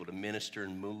us. You're able to minister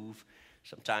and move.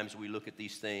 Sometimes we look at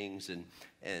these things, and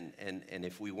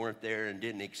if we weren't there and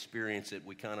didn't experience it,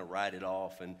 we kind of write it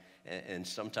off, and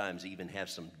sometimes even have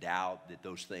some doubt that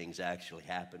those things actually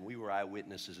happen. We were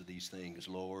eyewitnesses of these things,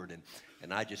 Lord,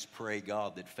 and I just pray,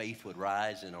 God, that faith would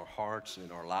rise in our hearts and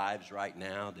in our lives right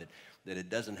now, that it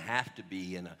doesn't have to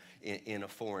be in a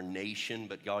foreign nation,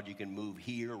 but God, you can move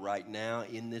here right now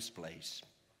in this place.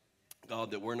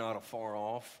 God, that we're not afar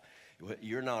off.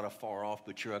 You're not afar off,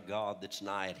 but you're a God that's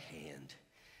nigh at hand.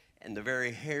 And the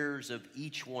very hairs of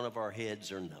each one of our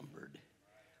heads are numbered.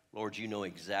 Lord, you know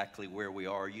exactly where we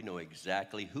are. You know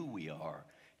exactly who we are.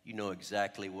 You know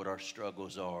exactly what our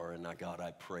struggles are. And God,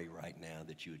 I pray right now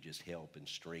that you would just help and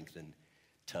strengthen,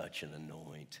 touch, and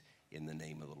anoint in the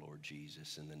name of the Lord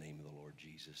Jesus, in the name of the Lord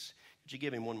Jesus. Could you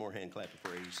give him one more hand clap of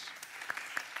praise?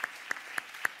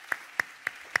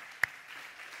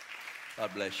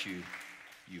 God bless you.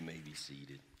 You may be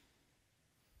seated.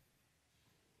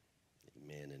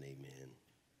 Amen and amen.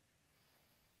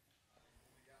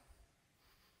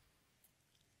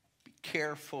 Be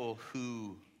careful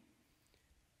who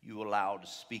you allow to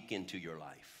speak into your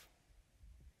life.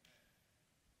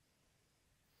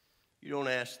 You don't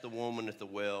ask the woman at the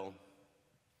well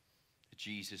that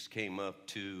Jesus came up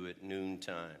to at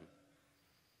noontime.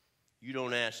 You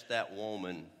don't ask that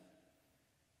woman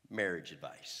marriage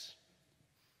advice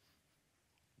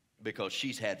because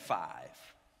she's had 5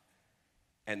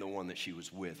 and the one that she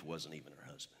was with wasn't even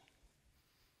her husband.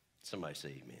 Somebody say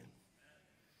amen.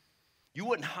 You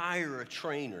wouldn't hire a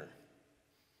trainer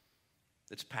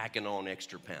that's packing on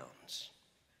extra pounds.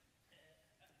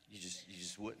 You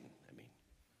just wouldn't. I mean,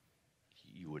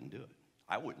 you wouldn't do it.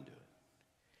 I wouldn't do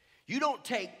it. You don't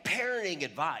take parenting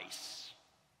advice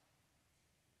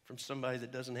from somebody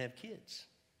that doesn't have kids.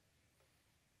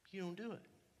 You don't do it.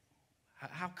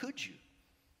 How could you?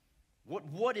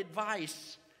 What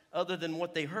advice other than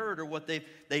what they heard or what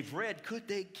they've read could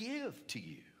they give to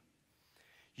you?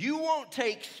 You won't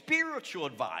take spiritual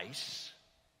advice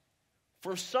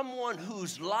from someone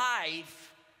whose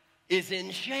life is in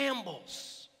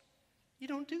shambles. You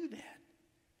don't do that.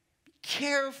 Be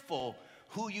careful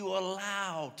who you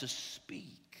allow to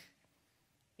speak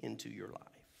into your life.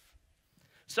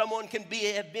 Someone can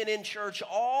have been in church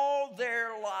all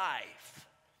their life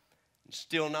and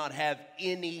still not have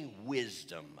any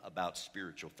wisdom about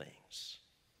spiritual things.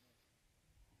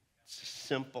 It's a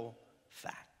simple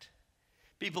fact.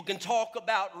 People can talk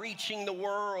about reaching the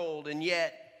world and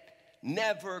yet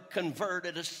never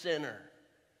converted a sinner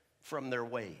from their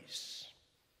ways.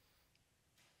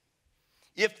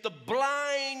 If the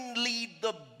blind lead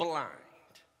the blind,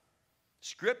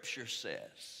 Scripture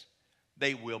says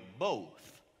they will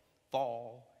both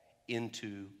fall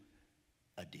into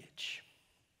a ditch.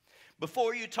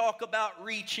 Before you talk about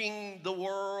reaching the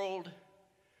world,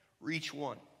 reach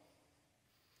one.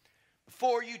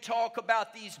 Before you talk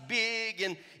about these big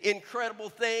and incredible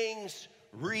things,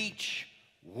 reach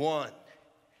one.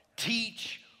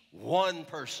 Teach one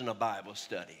person a Bible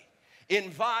study.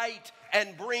 Invite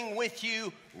and bring with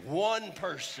you one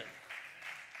person.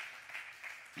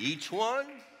 Each one,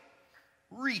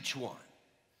 reach one.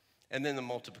 And then the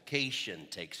multiplication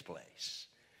takes place.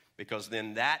 Because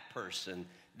then that person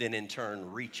then in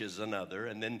turn reaches another.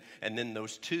 And then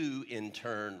those two in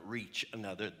turn reach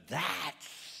another.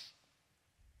 That's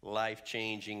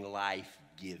life-changing,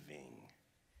 life-giving.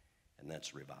 And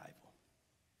that's revival.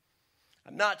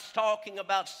 I'm not talking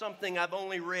about something I've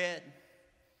only read.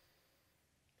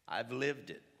 I've lived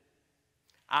it.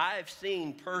 I've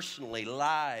seen personally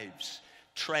lives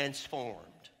transformed.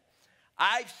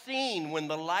 I've seen when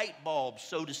the light bulb,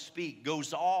 so to speak,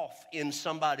 goes off in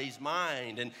somebody's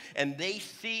mind and they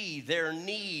see their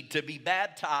need to be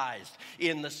baptized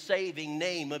in the saving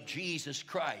name of Jesus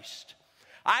Christ.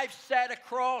 I've sat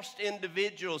across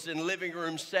individuals in living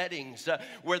room settings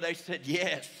where they said,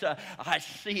 yes, I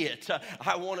see it.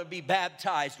 I want to be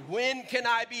baptized. When can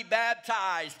I be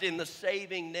baptized in the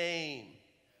saving name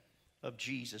of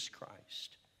Jesus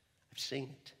Christ? I've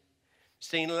seen it.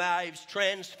 Seen lives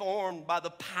transformed by the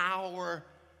power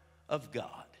of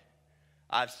God.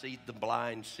 I've seen the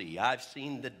blind see. I've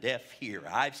seen the deaf hear.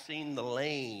 I've seen the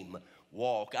lame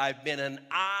walk. I've been an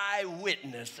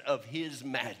eyewitness of His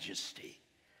majesty.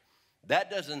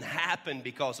 That doesn't happen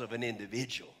because of an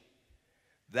individual.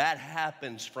 That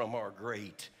happens from our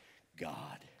great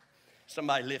God.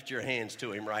 Somebody lift your hands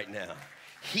to Him right now.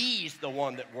 He's the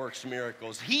one that works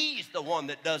miracles. He's the one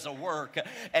that does a work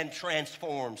and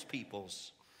transforms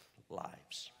people's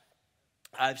lives.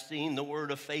 I've seen the word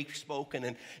of faith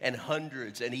spoken and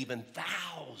hundreds and even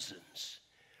thousands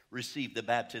receive the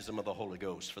baptism of the Holy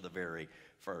Ghost for the very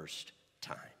first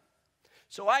time.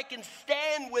 So I can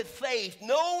stand with faith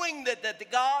knowing that the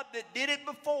God that did it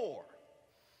before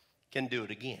can do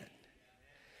it again.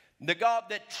 The God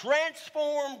that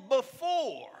transformed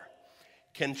before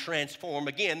can transform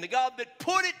again. The God that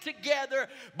put it together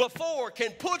before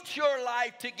can put your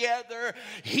life together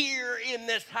here in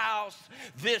this house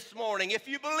this morning. If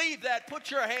you believe that,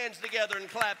 put your hands together and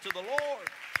clap to the Lord.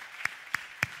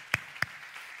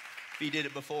 If He did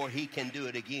it before, He can do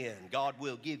it again. God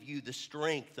will give you the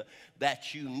strength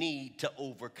that you need to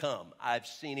overcome. I've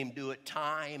seen Him do it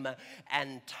time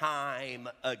and time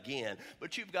again.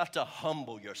 But you've got to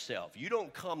humble yourself. You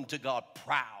don't come to God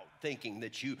proud thinking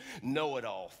that you know it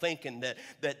all, thinking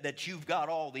that you've got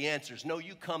all the answers. No,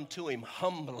 you come to him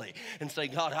humbly and say,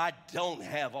 God, I don't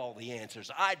have all the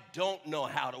answers. I don't know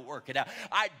how to work it out.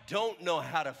 I don't know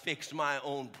how to fix my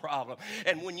own problem.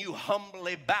 And when you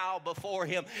humbly bow before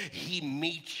him, he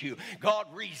meets you. God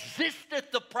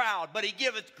resisteth the proud, but he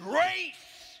giveth grace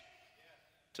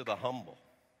to the humble.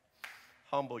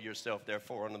 Humble yourself,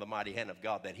 therefore, under the mighty hand of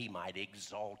God, that he might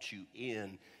exalt you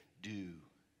in due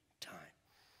time.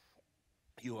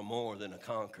 You are more than a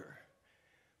conqueror.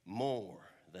 More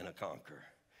than a conqueror.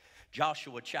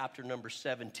 Joshua chapter number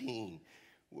 17.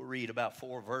 We'll read about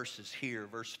 4 verses here.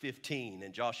 Verse 15.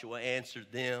 And Joshua answered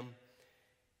them,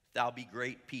 if thou be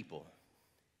great people,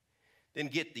 then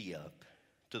get thee up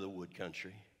to the wood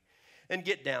country, and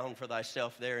get down for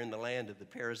thyself there in the land of the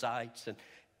Perizzites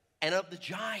and of the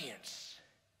giants.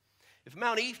 If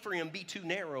Mount Ephraim be too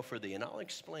narrow for thee, and I'll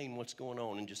explain what's going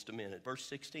on in just a minute. Verse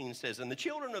 16 says, and the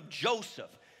children of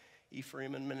Joseph,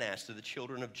 Ephraim and Manasseh, the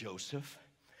children of Joseph,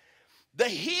 the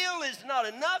hill is not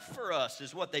enough for us,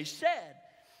 is what they said.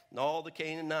 And all the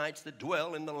Canaanites that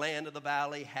dwell in the land of the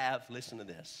valley have, listen to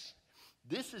this.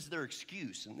 This is their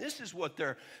excuse, and this is what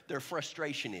their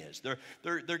frustration is. They're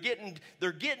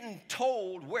getting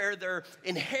told where their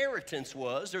inheritance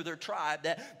was, or their tribe,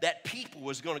 that people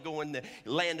was going to go in the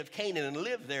land of Canaan and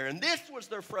live there, and this was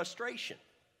their frustration.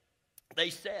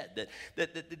 They said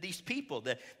that these people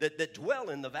that dwell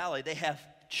in the valley, they have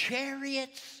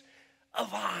chariots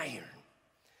of iron.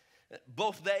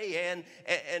 Both they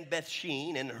and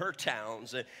Bethshean and her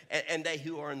towns, and they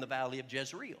who are in the valley of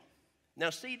Jezreel. Now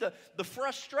see, the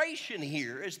frustration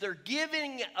here is they're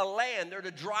giving a land, they're to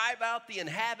drive out the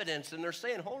inhabitants, and they're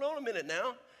saying, hold on a minute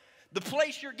now. The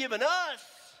place you're giving us,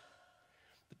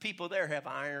 the people there have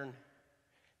iron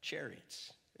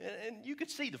chariots. And you could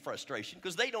see the frustration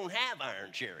because they don't have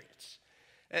iron chariots.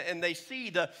 And they see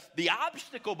the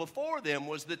obstacle before them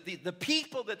was that the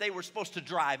people that they were supposed to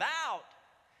drive out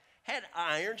had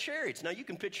iron chariots. Now, you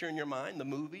can picture in your mind the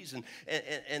movies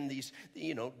and these,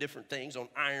 different things on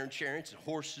iron chariots and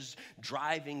horses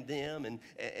driving them,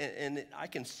 and I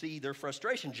can see their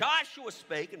frustration. Joshua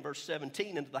spake in verse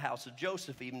 17 into the house of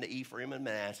Joseph, even to Ephraim and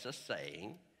Manasseh,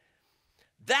 saying,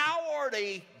 thou art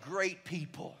a great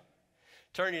people.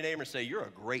 Turn to your neighbor and say, you're a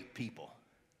great people.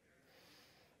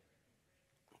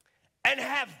 And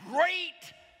have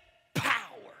great power.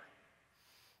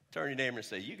 Turn to your neighbor and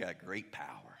say, you got great power.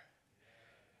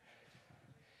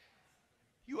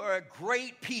 You are a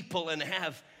great people and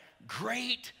have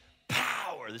great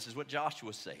power. This is what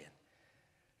Joshua's saying.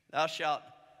 Thou shalt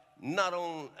not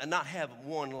have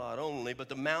one lot only, but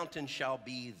the mountain shall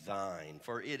be thine.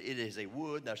 For it is a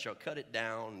wood, thou shalt cut it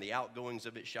down, and the outgoings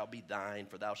of it shall be thine.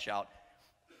 For thou shalt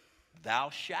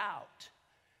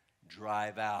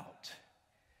drive out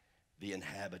the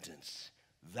inhabitants.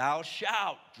 Thou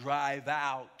shalt drive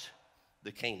out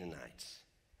the Canaanites.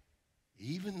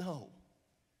 Even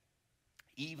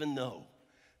though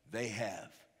they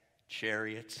have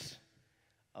chariots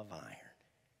of iron.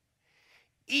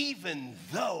 Even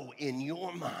though in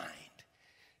your mind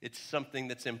it's something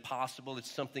that's impossible, it's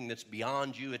something that's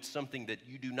beyond you, it's something that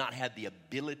you do not have the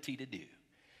ability to do,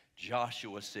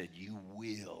 Joshua said, you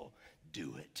will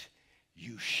do it.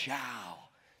 You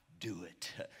shall do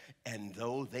it. And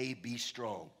though they be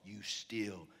strong, you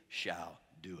still shall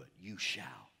do it. You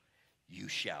shall. You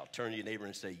shall. Turn to your neighbor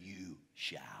and say, you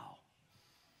shall.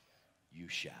 You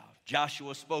shall.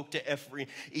 Joshua spoke to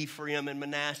Ephraim and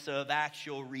Manasseh of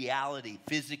actual reality,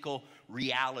 physical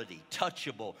reality,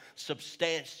 touchable,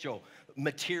 substantial,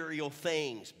 material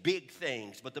things, big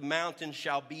things. But the mountain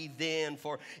shall be then,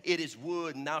 for it is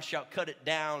wood, and thou shalt cut it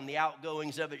down. The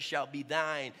outgoings of it shall be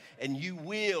thine, and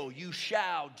you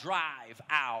shall drive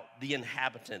out the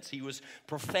inhabitants. He was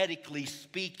prophetically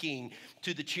speaking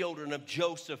to the children of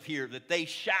Joseph here, that they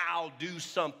shall do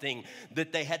something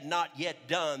that they had not yet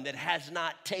done, that has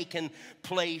not taken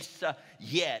place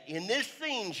yet. In this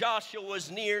scene, Joshua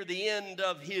was near the end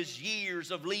of his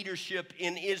years of leadership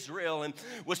in Israel and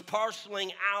was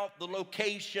parceling out the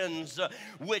locations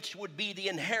which would be the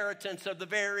inheritance of the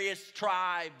various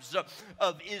tribes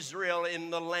of Israel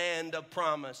in the land of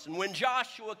promise. And when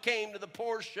Joshua came to the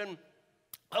portion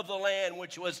of the land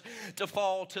which was to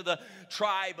fall to the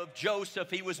tribe of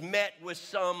Joseph, he was met with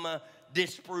some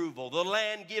disapproval. The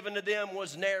land given to them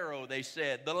was narrow, they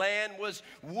said. The land was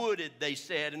wooded, they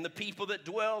said. And the people that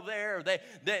dwell there,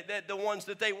 the ones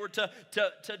that they were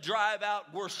to drive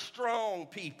out were strong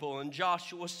people. And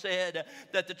Joshua said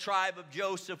that the tribe of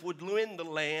Joseph would win the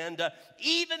land,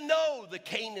 even though the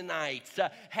Canaanites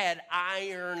had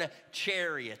iron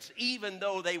chariots, even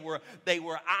though they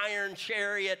were iron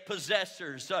chariot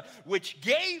possessors, which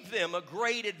gave them a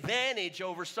great advantage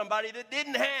over somebody that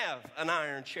didn't have an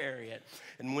iron chariot.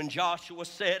 And when Joshua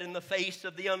said, in the face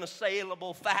of the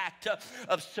unassailable fact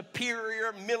of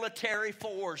superior military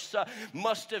force,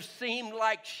 must have seemed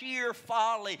like sheer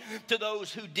folly to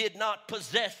those who did not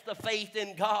possess the faith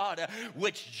in God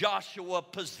which Joshua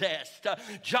possessed.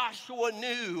 Joshua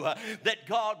knew that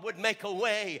God would make a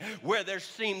way where there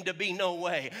seemed to be no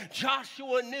way.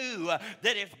 Joshua knew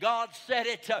that if God said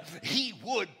it, he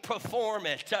would perform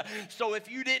it. So if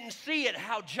you didn't see it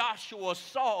how Joshua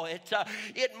saw it,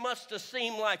 it must have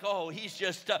seemed like, oh, he's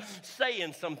just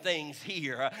saying some things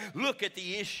here. Look at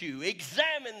the issue.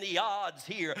 Examine the odds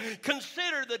here.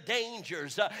 Consider the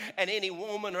dangers. And any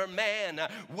woman or man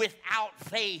without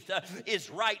faith is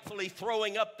rightfully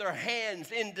throwing up their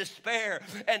hands in despair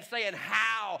and saying,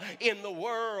 how in the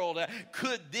world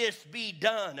could this be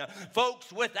done?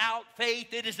 Folks, without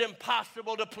faith, it is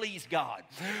impossible to please God.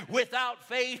 Without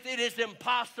faith, it is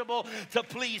impossible to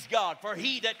please God. For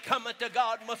he that cometh to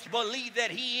God must believe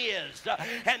that he is,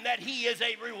 and that he is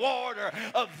a rewarder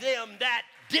of them that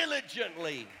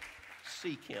diligently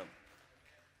seek him.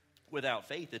 Without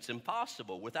faith, it's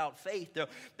impossible. Without faith,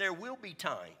 there will be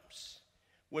times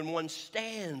when one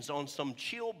stands on some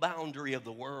chill boundary of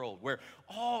the world where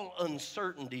all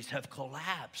uncertainties have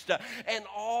collapsed and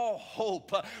all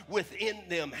hope within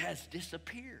them has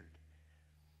disappeared.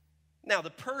 Now,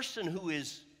 the person who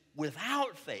is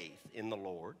without faith in the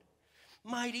Lord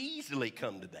might easily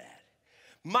come to that.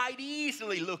 Might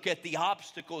easily look at the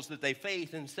obstacles that they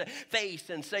face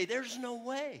and say, there's no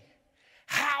way.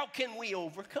 How can we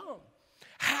overcome?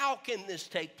 How can this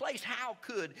take place? How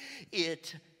could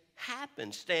it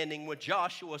happen? Standing with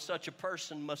Joshua, such a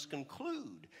person must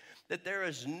conclude that there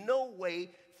is no way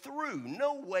through,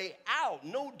 no way out,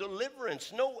 no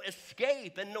deliverance, no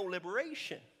escape, and no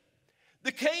liberation.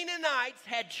 The Canaanites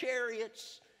had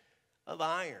chariots of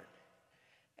iron.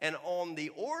 And on the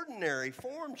ordinary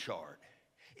form chart,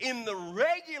 in the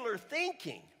regular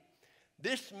thinking,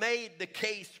 this made the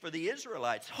case for the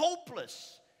Israelites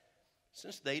hopeless,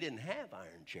 since they didn't have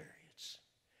iron chariots.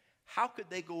 How could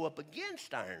they go up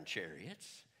against iron chariots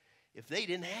if they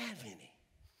didn't have any?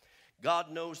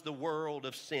 God knows the world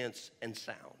of sense and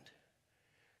sound.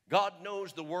 God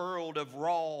knows the world of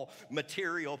raw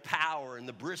material power and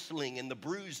the bristling and the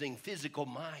bruising physical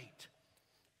might.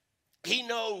 He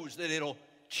knows that it'll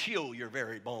chill your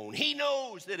very bone. He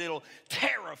knows that it'll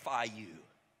terrify you.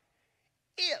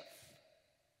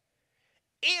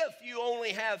 If you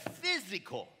only have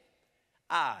physical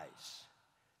eyes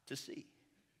to see,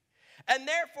 and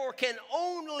therefore can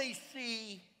only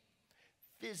see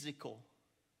physical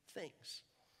things.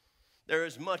 There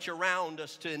is much around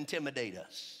us to intimidate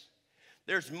us.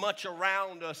 There's much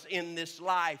around us in this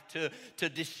life to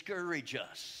discourage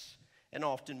us and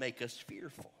often make us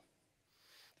fearful.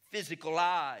 Physical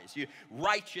eyes.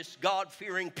 Righteous,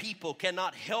 God-fearing people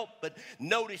cannot help but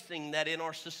noticing that in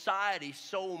our society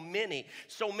so many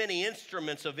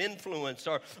instruments of influence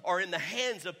are in the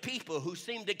hands of people who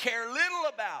seem to care little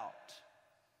about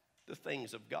the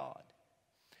things of God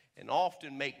and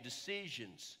often make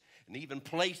decisions and even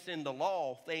place into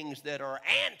law things that are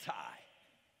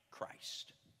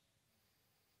anti-Christ.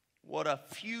 What a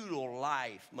futile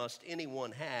life must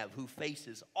anyone have who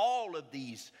faces all of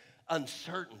these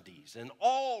uncertainties and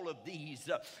all of these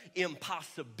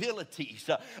impossibilities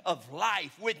of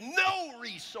life with no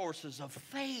resources of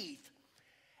faith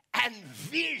and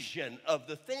vision of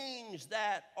the things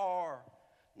that are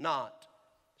not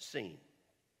seen.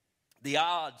 The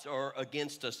odds are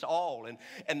against us all,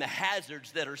 and the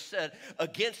hazards that are set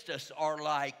against us are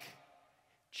like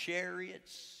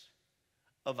chariots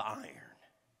of iron.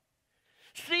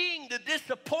 Seeing the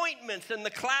disappointments and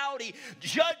the cloudy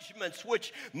judgments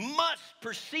which must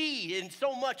proceed in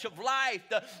so much of life,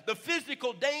 the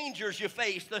physical dangers you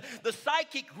face, the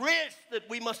psychic risks that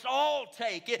we must all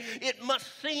take, it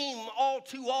must seem all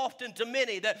too often to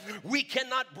many that we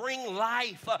cannot bring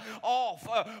life off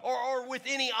or with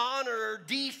any honor or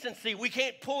decency. We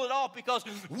can't pull it off because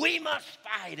we must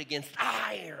fight against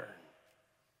iron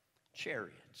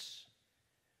chariots.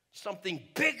 Something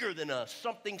bigger than us,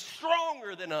 something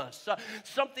stronger than us,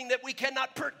 something that we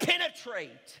cannot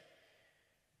penetrate.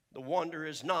 The wonder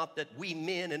is not that we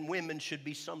men and women should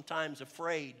be sometimes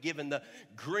afraid, given the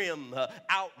grim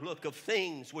outlook of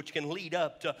things which can lead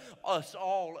up to us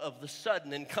all of the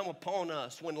sudden and come upon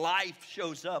us when life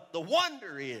shows up. The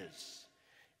wonder is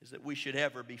that we should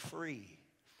ever be free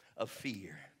of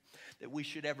fear, that we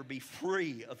should ever be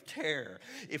free of terror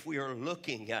if we are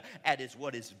looking at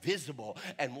what is visible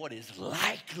and what is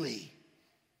likely.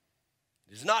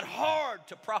 It is not hard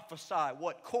to prophesy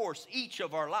what course each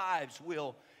of our lives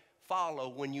will follow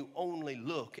when you only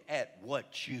look at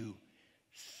what you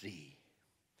see.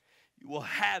 You will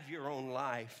have your own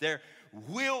life. There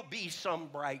will be some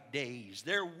bright days.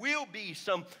 There will be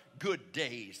some good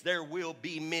days. There will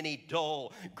be many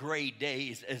dull, gray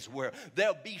days as well.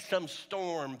 There'll be some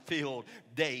storm-filled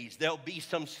days. There'll be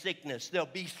some sickness. There'll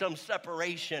be some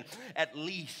separation at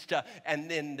least. And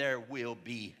then there will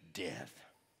be death.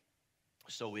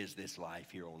 So is this life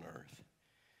here on earth.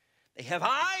 They have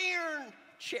iron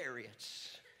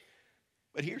chariots.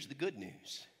 But here's the good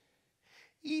news.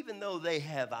 Even though they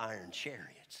have iron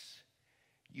chariots,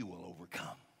 you will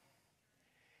overcome.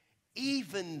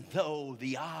 Even though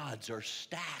the odds are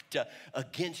stacked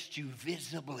against you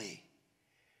visibly,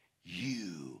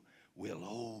 you will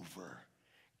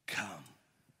overcome.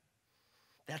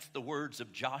 That's the words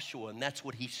of Joshua, and that's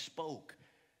what he spoke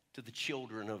to the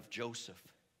children of Joseph.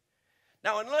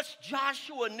 Now, unless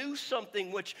Joshua knew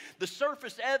something which the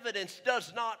surface evidence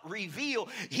does not reveal,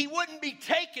 he wouldn't be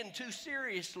taken too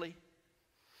seriously.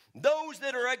 Those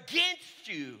that are against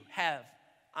you have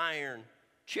iron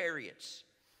chariots.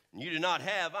 You do not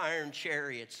have iron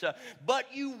chariots,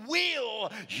 but you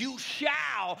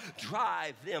shall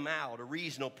drive them out. A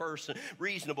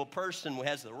reasonable person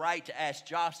has the right to ask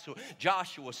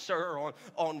Joshua, sir,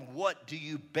 on what do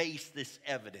you base this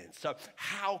evidence?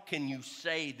 How can you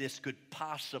say this could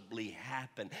possibly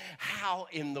happen? How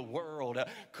in the world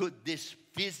could this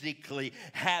physically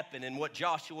happen? And what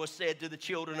Joshua said to the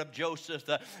children of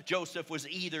Joseph was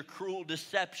either cruel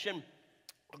deception,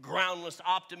 groundless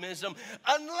optimism,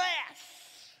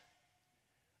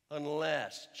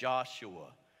 unless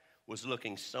Joshua was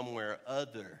looking somewhere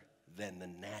other than the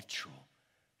natural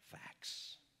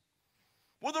facts.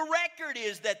 Well, the record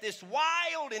is that this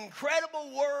wild,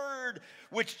 incredible word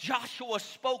which Joshua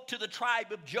spoke to the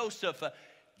tribe of Joseph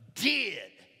did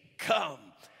come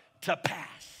to pass.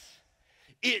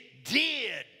 It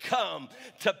did come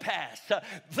to pass.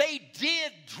 They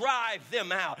did drive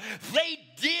them out. They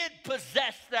did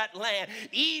possess that land,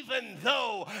 even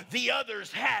though the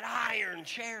others had iron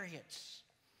chariots.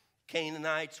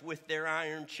 Canaanites with their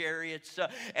iron chariots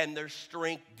and their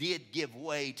strength did give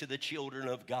way to the children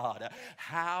of God.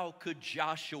 How could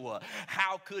Joshua,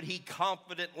 how could he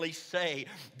confidently say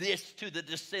this to the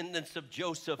descendants of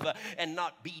Joseph and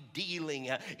not be dealing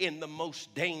in the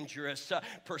most dangerous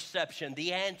perception?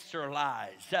 The answer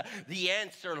lies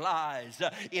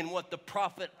in what the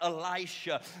prophet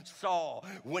Elisha saw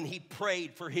when he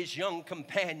prayed for his young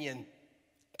companion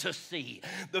to see.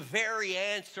 The very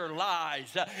answer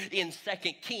lies in 2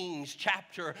 Kings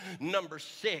chapter number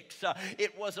 6.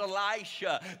 It was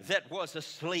Elisha that was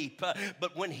asleep,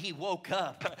 but when he woke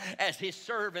up, as his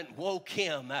servant woke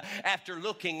him after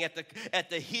looking at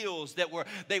the hills that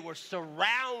they were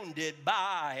surrounded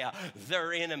by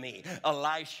their enemy,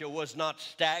 Elisha was not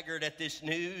staggered at this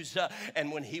news,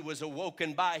 and when he was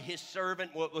awoken by his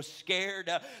servant, was scared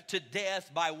to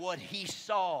death by what he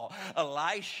saw.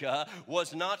 Elisha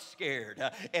was not scared.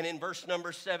 And in verse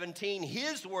number 17,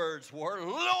 his words were,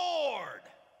 Lord,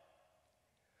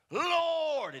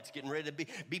 Lord. It's getting ready to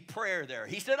be prayer there.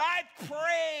 He said, I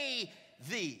pray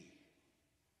thee,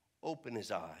 open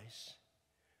his eyes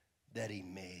that he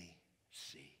may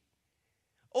see.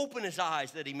 Open his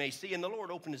eyes that he may see. And the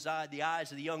Lord opened the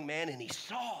eyes of the young man, and he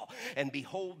saw. And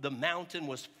behold, the mountain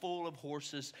was full of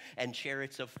horses and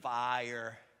chariots of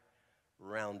fire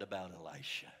round about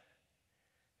Elisha.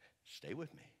 Stay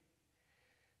with me.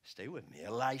 Stay with me.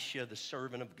 Elisha, the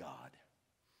servant of God,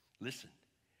 listen,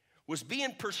 was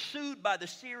being pursued by the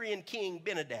Syrian king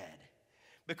Ben-Hadad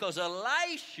because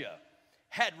Elisha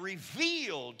had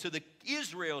revealed to the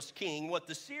Israel's king what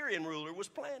the Syrian ruler was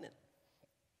planning.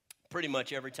 Pretty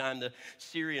much every time the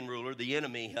Syrian ruler, the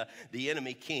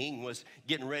enemy king, was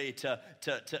getting ready to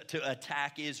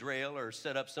attack Israel or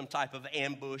set up some type of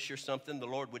ambush or something, the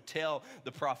Lord would tell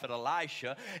the prophet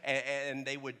Elisha, and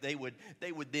they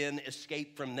would then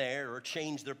escape from there or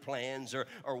change their plans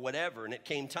or whatever. And it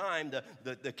came time,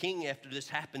 the king, after this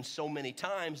happened so many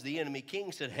times, the enemy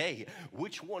king said, hey,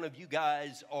 which one of you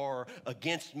guys are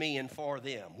against me and for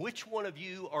them? Which one of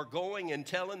you are going and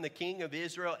telling the king of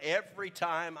Israel every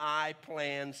time I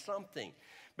plan something?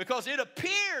 Because it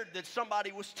appeared that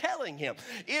somebody was telling him.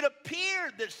 It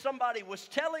appeared that somebody was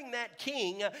telling that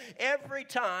king every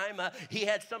time he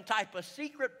had some type of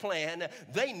secret plan,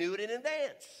 they knew it in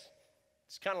advance.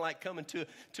 It's kind of like coming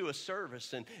to a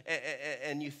service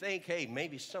and you think, hey,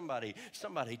 maybe somebody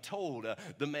told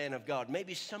the man of God.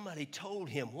 Maybe somebody told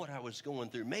him what I was going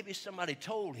through. Maybe somebody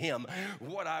told him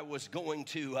what I was going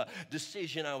to,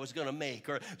 decision I was going to make,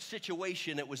 or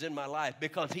situation that was in my life,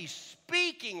 because he's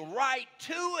speaking right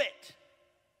to it.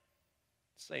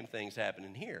 Same thing's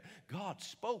happening here. God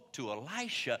spoke to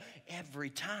Elisha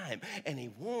every time, and he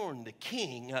warned the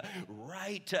king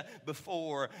right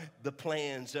before the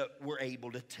plans were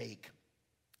able to take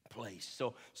place.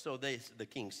 So the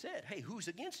king said, hey, who's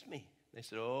against me? They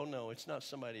said, oh, no, it's not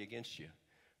somebody against you,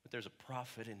 but there's a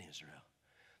prophet in Israel.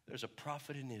 There's a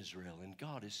prophet in Israel, and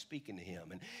God is speaking to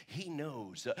him, and he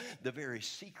knows the very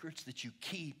secrets that you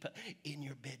keep in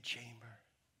your bedchamber.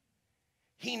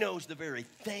 He knows the very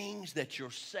things that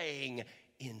you're saying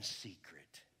in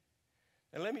secret.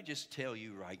 And let me just tell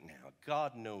you right now,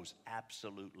 God knows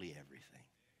absolutely everything.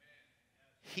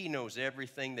 He knows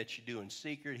everything that you do in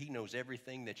secret. He knows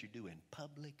everything that you do in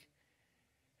public.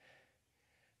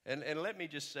 And let me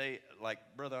just say, like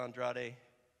Brother Andrade,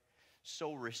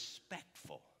 so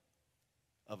respectful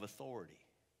of authority.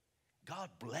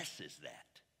 God blesses that.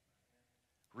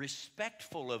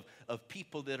 Respectful of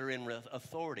people that are in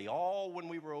authority. All when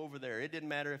we were over there, it didn't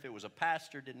matter if it was a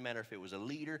pastor, didn't matter if it was a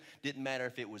leader, didn't matter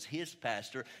if it was his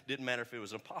pastor, didn't matter if it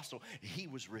was an apostle. He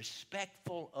was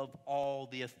respectful of all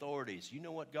the authorities. You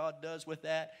know what God does with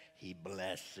that? He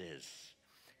blesses.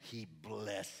 He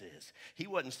blesses. He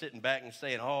wasn't sitting back and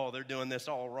saying, oh, they're doing this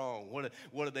all wrong. What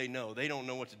do they know? They don't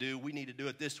know what to do. We need to do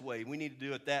it this way. We need to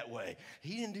do it that way.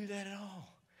 He didn't do that at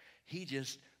all. He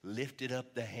just lifted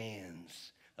up the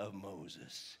hands of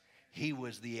Moses. He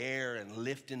was the heir and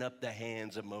lifting up the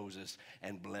hands of Moses,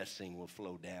 and blessing will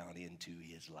flow down into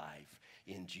his life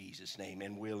in Jesus' name,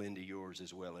 and will into yours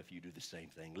as well if you do the same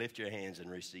thing. Lift your hands and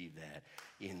receive that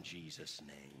in Jesus'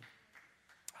 name.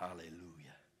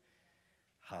 Hallelujah.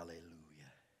 Hallelujah.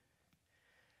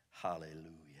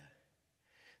 Hallelujah.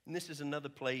 And this is another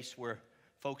place where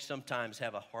folks sometimes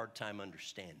have a hard time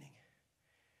understanding.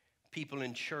 People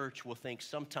in church will think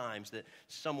sometimes that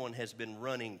someone has been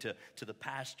running to the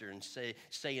pastor and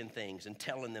saying things and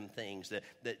telling them things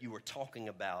that you were talking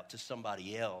about to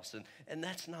somebody else. And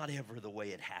that's not ever the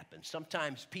way it happens.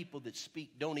 Sometimes people that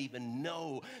speak don't even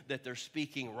know that they're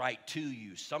speaking right to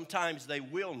you. Sometimes they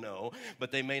will know,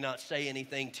 but they may not say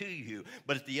anything to you.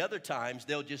 But at the other times,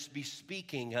 they'll just be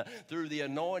speaking through the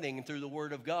anointing and through the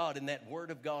Word of God. And that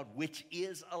Word of God, which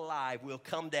is alive, will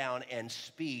come down and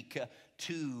speak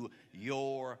to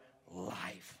your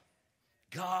life.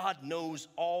 God knows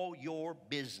all your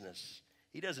business.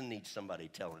 He doesn't need somebody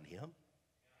telling him.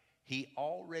 He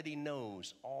already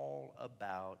knows all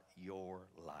about your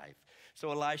life.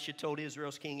 So Elisha told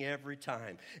Israel's king every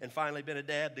time. And finally,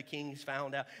 Benadab, the king,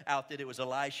 found out that it was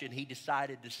Elisha, and he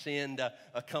decided to send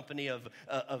a company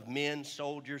of men,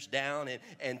 soldiers, down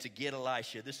and to get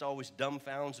Elisha. This always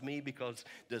dumbfounds me, because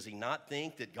does he not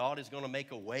think that God is going to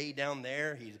make a way down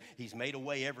there? He's made a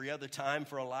way every other time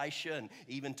for Elisha, and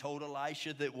even told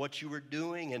Elisha that what you were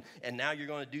doing, and now you're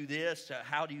going to do this.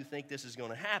 How do you think this is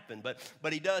going to happen?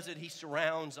 But he does it. He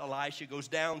surrounds Elisha, goes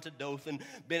down to Dothan.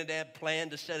 Benadab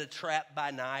planned to set a trap by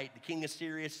night. The king of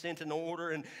Syria sent an order,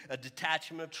 and a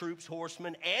detachment of troops,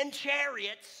 horsemen, and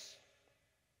chariots.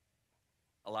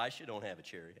 Elisha don't have a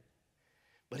chariot,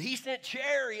 but he sent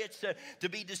chariots to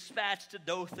be dispatched to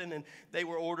Dothan, and they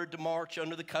were ordered to march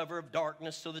under the cover of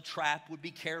darkness so the trap would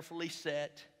be carefully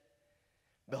set.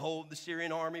 Behold, the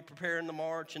Syrian army preparing the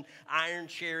march, and iron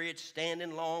chariots stand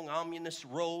in long ominous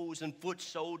rows, and foot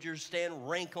soldiers stand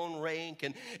rank on rank,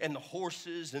 and the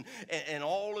horses, and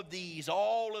all of these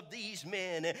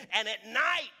men. And at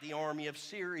night, the army of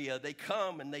Syria, they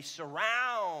come and they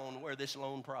surround where this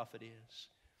lone prophet is.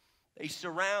 They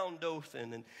surround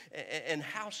Dothan, and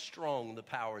how strong the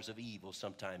powers of evil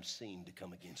sometimes seem to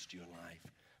come against you in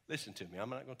life. Listen to me, I'm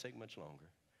not going to take much longer.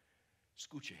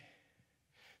 Escuche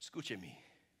me.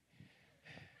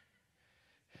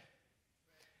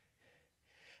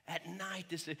 At night,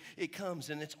 it comes,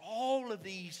 and it's all of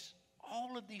these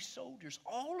soldiers,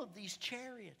 all of these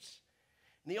chariots,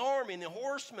 and the army and the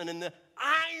horsemen and the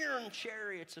iron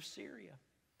chariots of Syria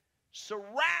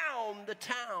surround the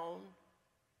town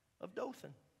of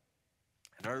Dothan.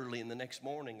 And early in the next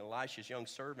morning, Elisha's young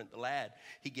servant, the lad,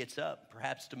 he gets up,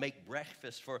 perhaps to make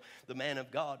breakfast for the man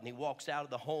of God, and he walks out of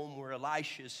the home where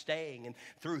Elisha is staying, and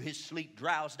through his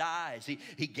sleep-drowsed eyes,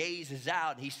 he gazes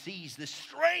out, and he sees this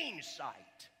strange sight.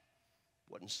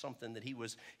 Wasn't something that he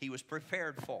was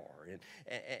prepared for.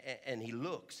 And he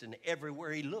looks, and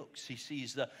everywhere he looks, he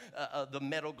sees the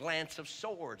metal glance of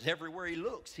swords. Everywhere he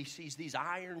looks, he sees these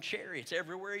iron chariots.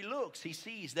 Everywhere he looks, he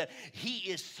sees that he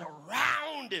is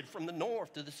surrounded from the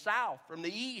north to the south, from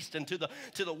the east and to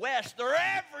the west. They're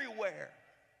everywhere.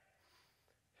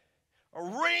 A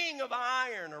ring of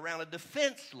iron around a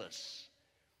defenseless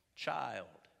child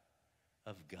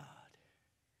of God.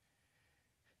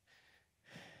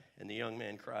 And the young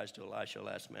man cries to Elisha,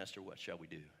 alas, Master, what shall we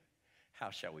do?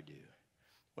 How shall we do?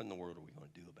 What in the world are we going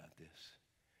to do about this?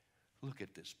 Look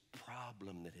at this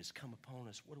problem that has come upon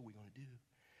us. What are we going to do?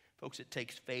 Folks, it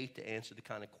takes faith to answer the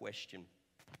kind of question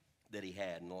that he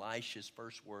had. And Elisha's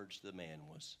first words to the man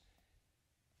was,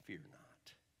 fear not.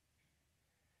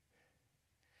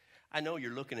 I know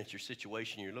you're looking at your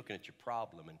situation, you're looking at your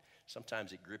problem, and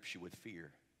sometimes it grips you with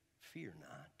fear. Fear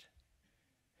not.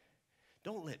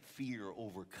 Don't let fear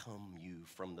overcome you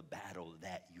from the battle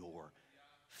that you're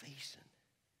facing.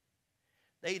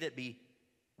 They that be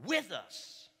with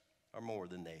us are more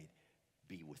than they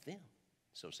be with them.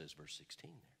 So says verse 16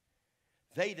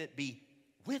 there. They that be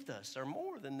with us are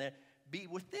more than they be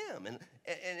with them. And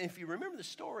if you remember the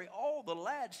story, all the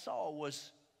lad saw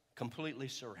was completely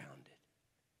surrounded.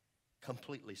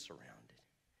 Completely surrounded.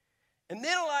 And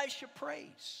then Elisha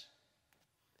prays.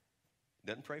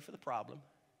 Doesn't pray for the problem.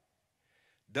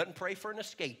 Doesn't pray for an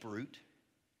escape route.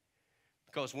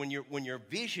 Because when your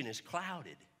vision is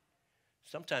clouded,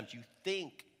 sometimes you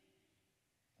think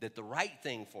that the right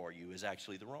thing for you is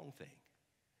actually the wrong thing.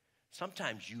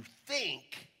 Sometimes you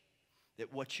think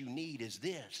that what you need is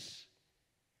this,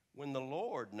 when the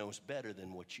Lord knows better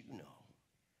than what you know.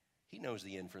 He knows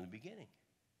the end from the beginning.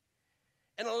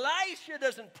 And Elisha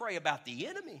doesn't pray about the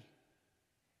enemy.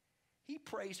 He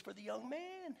prays for the young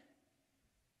man.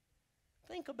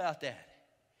 Think about that.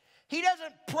 He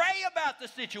doesn't pray about the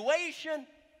situation.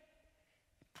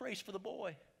 He prays for the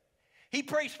boy. He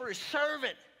prays for his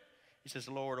servant. He says,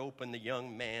 Lord, open the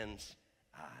young man's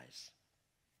eyes.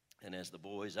 And as the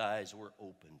boy's eyes were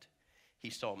opened, he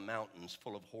saw mountains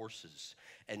full of horses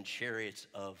and chariots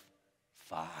of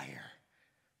fire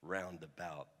round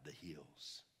about the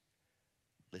hills.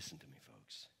 Listen to me,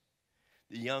 folks.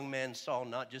 The young man saw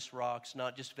not just rocks,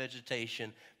 not just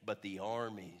vegetation, but the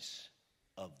armies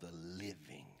of the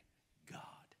living God.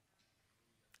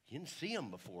 He didn't see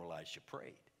them before Elisha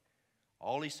prayed.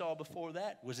 All he saw before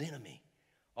that was enemy.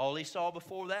 All he saw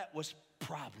before that was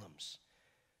problems.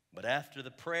 But after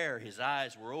the prayer, his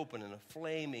eyes were open and a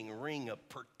flaming ring of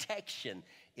protection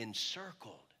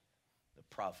encircled the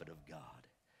prophet of God.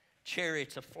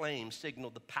 Chariots of flame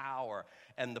signaled the power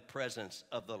and the presence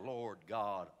of the Lord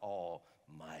God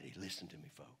Almighty. Listen to me,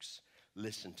 folks.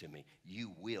 Listen to me.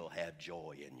 You will have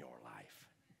joy in your life.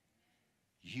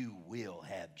 You will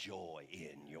have joy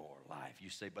in your life. You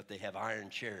say, but they have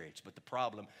iron chariots, but the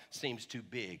problem seems too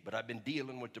big. But I've been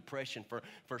dealing with depression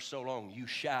for so long. You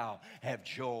shall have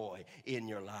joy in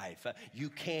your life. You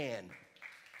can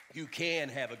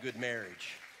have a good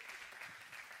marriage.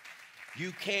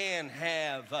 You can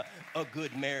have a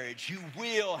good marriage. You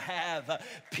will have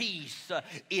peace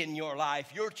in your life.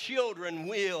 Your children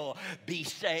will be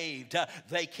saved.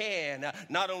 They can.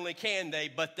 Not only can they,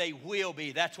 but they will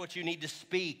be. That's what you need to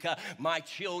speak. My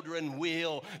children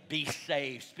will be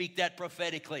saved. Speak that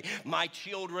prophetically. My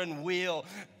children will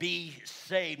be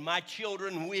saved. My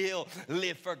children will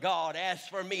live for God. As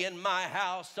for me and my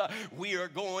house, we are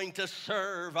going to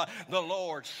serve the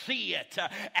Lord. See it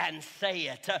and say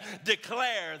it.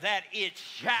 Declare that it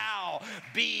shall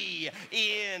be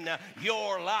in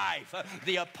your life.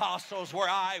 The apostles were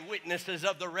eyewitnesses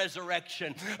of the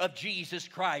resurrection of Jesus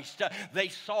Christ. They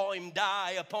saw him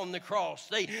die upon the cross.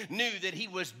 They knew that he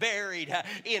was buried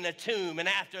in a tomb. And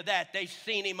after that, they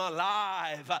seen him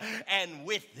alive and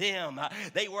with them.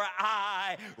 They were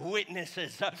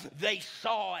eyewitnesses. They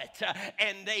saw it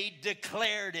and they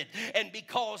declared it. And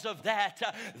because of that,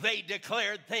 they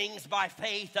declared things by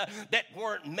faith that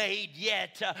weren't made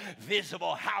yet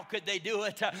visible. How could they do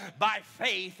it? By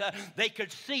faith. They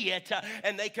could see it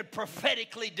and they could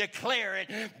prophetically declare it,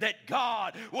 that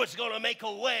God was going to make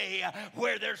a way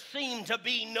where there seemed to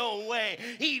be no way.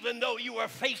 Even though you are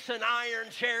facing iron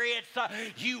chariots,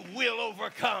 you will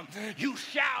overcome. You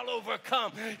shall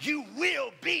overcome. You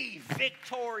will be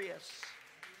victorious.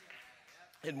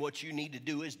 And what you need to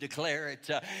do is declare it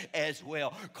as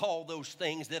well. Call those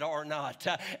things that are not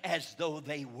as though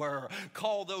they were.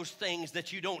 Call those things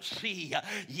that you don't see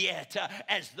yet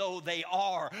as though they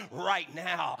are right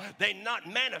now. They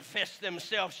not manifest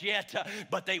themselves yet,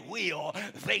 but they will.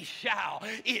 They shall.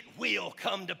 It will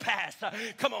come to pass.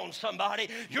 Come on, somebody.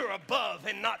 You're above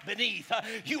and not beneath.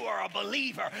 You are a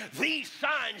believer. These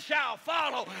signs shall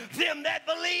follow them that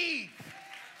believe.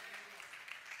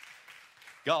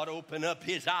 God, open up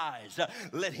his eyes.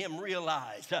 Let him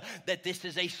realize that this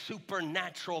is a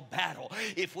supernatural battle.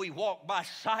 If we walk by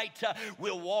sight,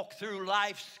 we'll walk through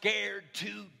life scared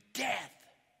to death.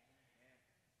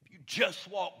 Just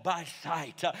walk by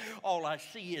sight. All I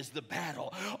see is the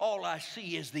battle. All I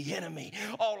see is the enemy.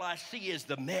 All I see is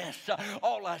the mess.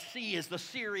 All I see is the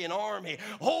Syrian army.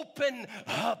 Open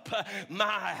up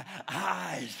my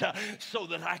eyes so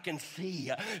that I can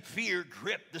see. Fear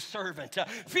gripped the servant.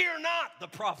 Fear not, the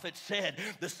prophet said.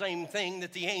 The same thing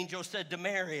that the angel said to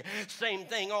Mary. Same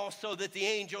thing also that the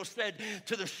angel said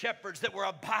to the shepherds that were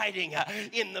abiding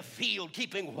in the field,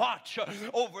 keeping watch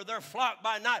over their flock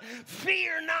by night.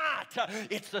 Fear not.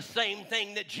 It's the same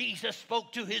thing that Jesus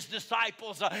spoke to his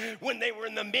disciples when they were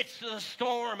in the midst of the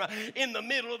storm, in the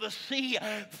middle of the sea.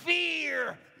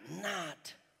 Fear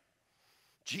not.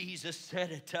 Jesus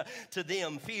said it to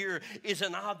them. Fear is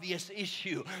an obvious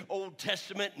issue. Old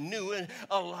Testament, New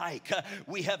alike.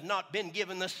 We have not been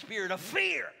given the spirit of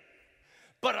fear,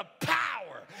 but of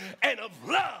power and of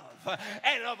love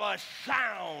and of a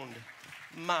sound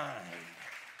mind.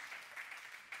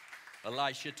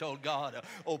 Elisha told God,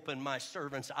 open my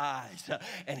servant's eyes,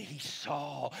 and he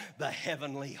saw the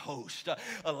heavenly host.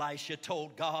 Elisha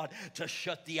told God to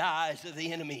shut the eyes of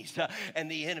the enemies,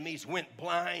 and the enemies went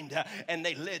blind, and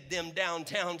they led them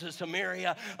downtown to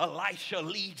Samaria. Elisha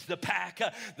leads the pack.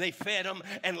 They fed them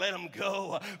and let them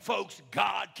go. Folks,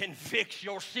 God can fix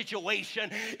your situation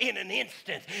in an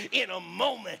instant, in a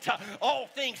moment. All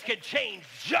things can change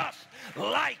just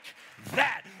like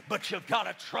that, but you've got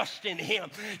to trust in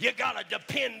him. You got to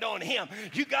depend on him.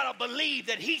 You got to believe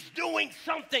that he's doing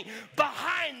something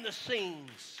behind the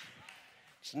scenes.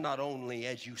 It's not only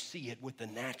as you see it with the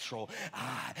natural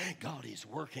eye. God is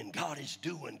working, God is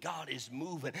doing, God is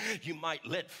moving. You might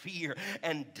let fear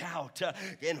and doubt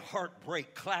and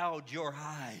heartbreak cloud your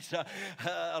eyes.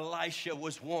 Elisha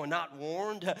was not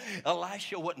warned.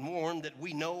 Elisha wasn't warned that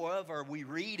we know of or we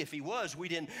read. If he was, we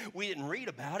didn't read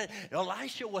about it.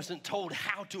 Elisha wasn't told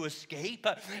how to escape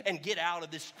and get out of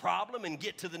this problem and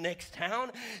get to the next town.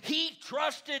 He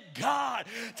trusted God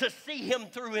to see him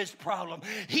through his problem.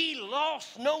 He lost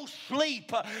no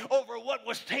sleep over what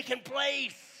was taking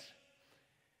place.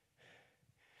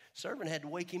 Servant had to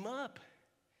wake him up.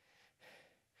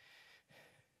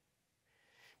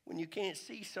 When you can't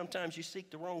see, sometimes you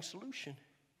seek the wrong solution.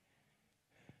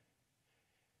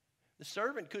 The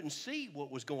servant couldn't see what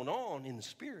was going on in the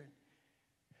spirit.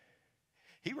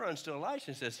 He runs to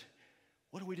Elisha and says,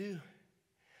 what do we do?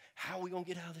 How are we going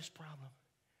to get out of this problem?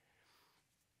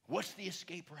 What's the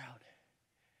escape route?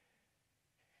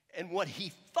 And what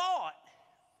he thought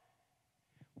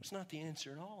was not the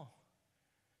answer at all.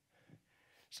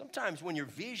 Sometimes when your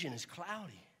vision is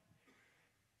cloudy,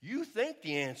 you think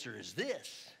the answer is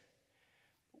this.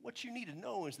 But what you need to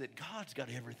know is that God's got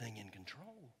everything in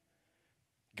control.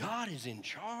 God is in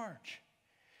charge.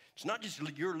 It's not just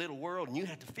your little world and you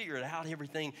have to figure it out,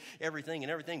 everything,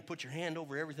 put your hand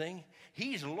over everything.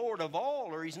 He's Lord of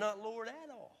all, or he's not Lord at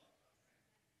all.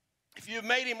 If you've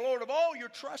made him Lord of all, you're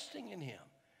trusting in him.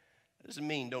 That doesn't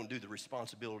mean don't do the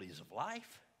responsibilities of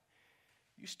life.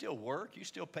 You still work, you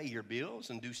still pay your bills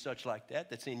and do such like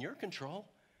that. That's in your control.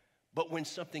 But when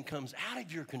something comes out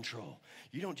of your control,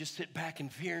 you don't just sit back in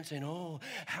fear and say, oh,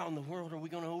 how in the world are we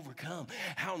going to overcome?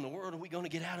 How in the world are we going to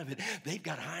get out of it? They've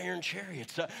got iron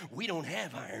chariots. We don't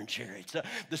have iron chariots.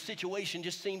 The situation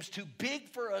just seems too big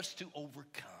for us to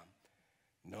overcome.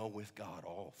 No, with God,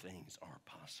 all things are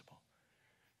possible.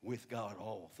 With God,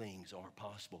 all things are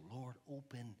possible. Lord,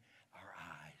 open our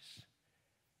eyes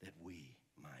that we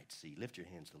might see. Lift your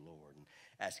hands to the Lord and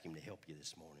ask him to help you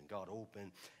this morning. God,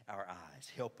 open our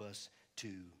eyes. Help us to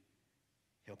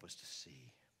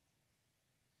see.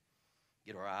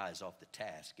 Get our eyes off the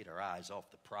task. Get our eyes off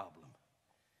the problem.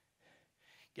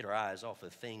 Get our eyes off the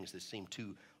things that seem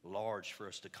too large for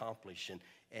us to accomplish, and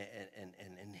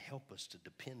help us to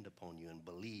depend upon you and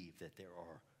believe that there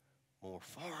are more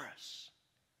for us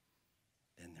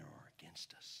than there are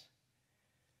against us.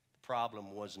 The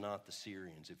problem was not the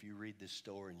Syrians. If you read this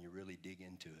story and you really dig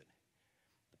into it,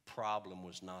 the problem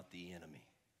was not the enemy.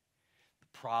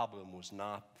 The problem was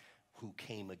not who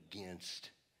came against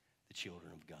the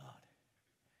children of God.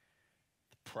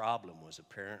 The problem was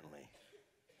apparently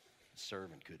the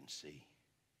servant couldn't see.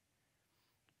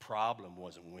 The problem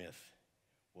wasn't with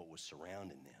what was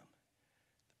surrounding them.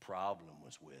 The problem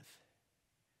was with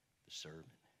the servant.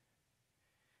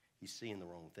 He's seeing the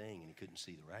wrong thing, and he couldn't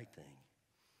see the right thing.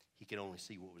 He could only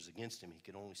see what was against him. He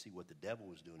could only see what the devil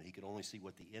was doing. He could only see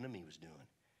what the enemy was doing.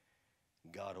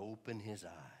 God opened his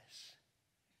eyes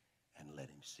and let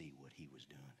him see what he was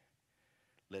doing.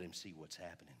 Let him see what's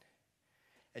happening.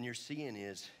 And your seeing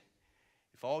is,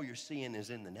 if all you're seeing is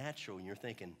in the natural and you're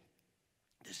thinking,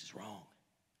 this is wrong,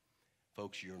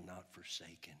 folks, you're not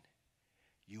forsaken.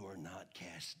 You are not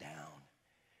cast down.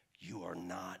 You are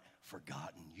not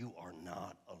forgotten. You are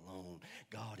not alone.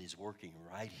 God is working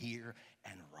right here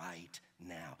and right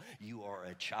now. You are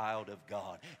a child of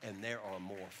God, and there are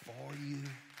more for you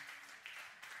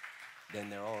than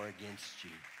there are against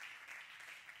you.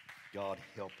 God,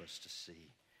 help us to see.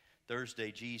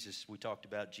 Thursday, we talked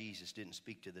about Jesus didn't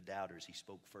speak to the doubters. He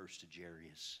spoke first to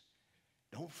Jairus.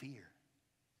 Don't fear,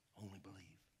 only believe.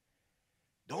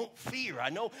 Don't fear. I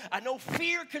know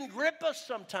fear can grip us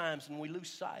sometimes and we lose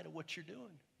sight of what you're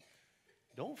doing.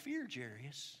 Don't fear,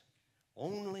 Jairus.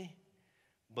 Only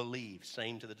believe.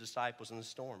 Same to the disciples in the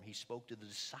storm. He spoke to the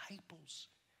disciples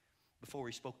before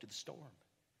he spoke to the storm.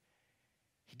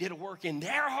 He did a work in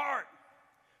their heart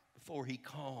before he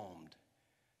calmed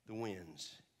the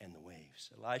winds and the waves.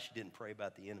 Elisha didn't pray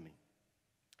about the enemy.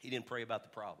 He didn't pray about the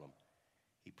problem.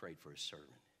 He prayed for his servant.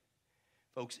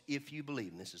 Folks, if you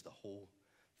believe, and this is the whole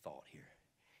thought here,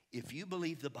 if you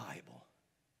believe the Bible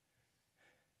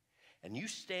and you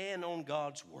stand on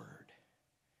God's word,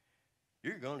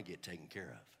 you're going to get taken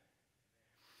care of.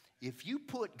 If you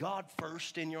put God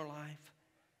first in your life,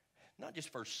 not just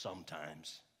first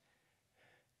sometimes.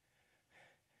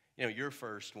 You know, you're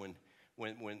first when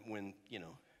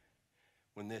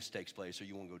this takes place, or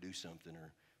you want to go do something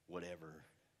or whatever.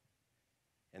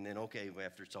 And then, okay,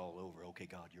 after it's all over, okay,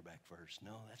 God, you're back first.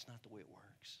 No, that's not the way it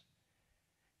works.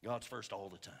 God's first all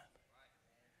the time.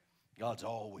 God's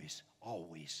always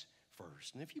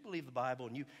first. And if you believe the Bible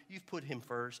and you've put him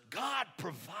first, God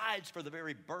provides for the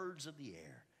very birds of the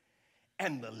air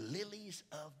and the lilies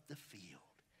of the field.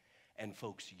 And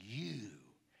folks, you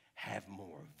have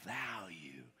more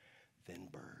value than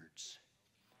birds.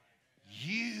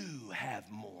 You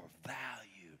have more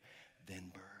value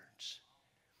than birds.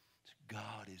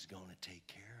 God is going to take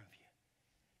care of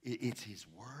you. It's his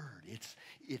word.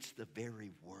 It's the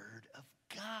very word of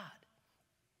God.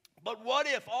 But what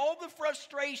if all the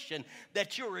frustration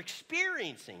that you're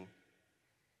experiencing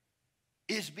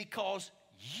is because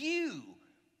you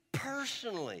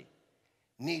personally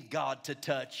need God to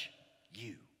touch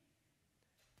you?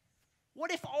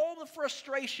 What if all the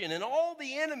frustration and all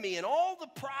the enemy and all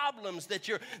the problems that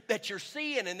you're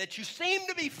seeing and that you seem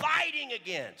to be fighting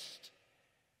against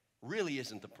really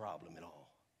isn't the problem at all?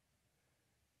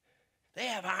 They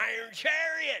have iron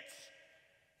chariots.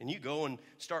 And you go and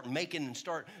start making and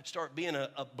start being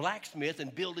a blacksmith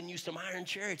and building you some iron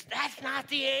chariots. That's not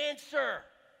the answer.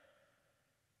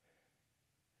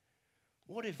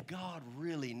 What if God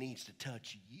really needs to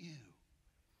touch you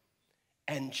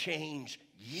and change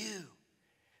you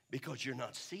because you're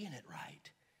not seeing it right?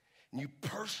 And you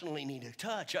personally need a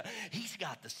touch. He's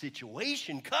got the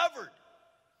situation covered.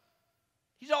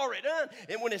 He's already done.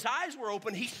 And when his eyes were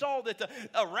open, he saw that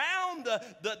around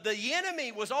the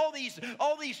enemy was all these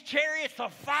chariots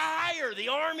of fire, the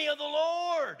army of the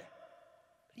Lord.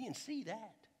 But he didn't see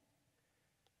that.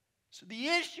 So the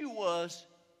issue was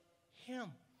him,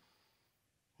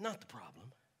 not the problem.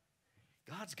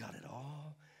 God's got it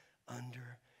all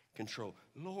under control.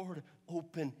 Lord,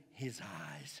 open his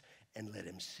eyes and let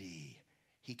him see.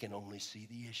 He can only see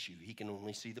the issue. He can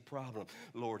only see the problem.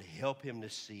 Lord, help him to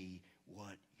see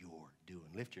what you're doing.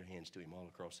 Lift your hands to him all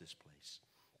across this place.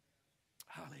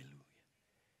 Hallelujah.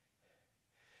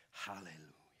 Hallelujah.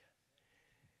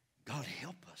 God,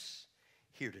 help us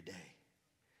here today.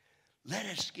 Let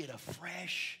us get a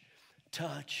fresh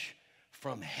touch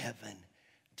from heaven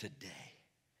today.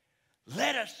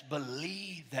 Let us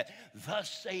believe that thus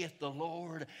saith the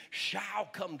Lord shall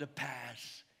come to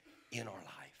pass in our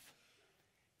life.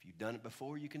 If you've done it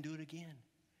before, you can do it again.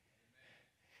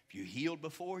 If you healed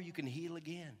before, you can heal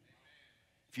again.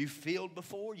 If you filled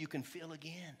before, you can fill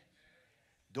again.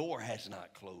 Door has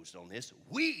not closed on this.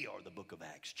 We are the Book of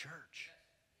Acts church.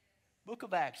 Book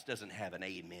of Acts doesn't have an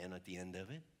amen at the end of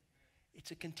it.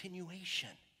 It's a continuation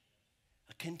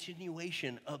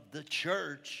of the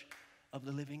church of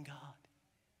the living God.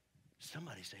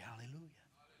 Somebody say hallelujah.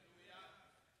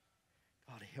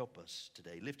 God, help us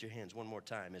today. Lift your hands one more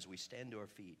time as we stand to our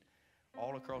feet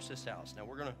all across this house. Now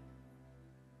we're going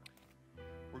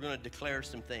going to declare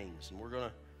some things, and we're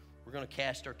going to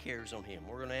cast our cares on him.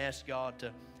 We're going to ask God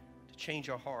to change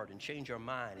our heart and change our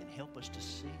mind and help us to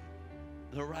see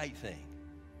the right thing,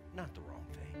 not the wrong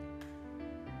thing.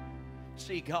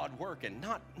 See God working,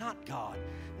 not God,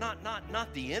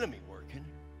 not the enemy working,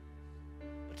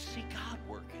 but see God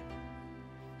working.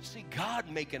 See God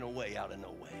making a way out of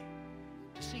no way.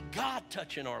 To see God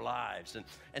touching our lives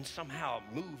and somehow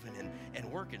moving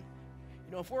and working.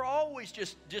 You know, if we're always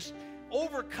just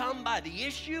overcome by the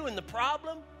issue and the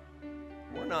problem,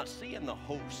 we're not seeing the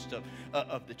host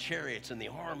of the chariots and the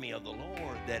army of the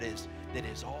Lord that is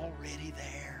already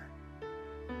there.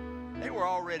 They were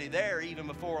already there even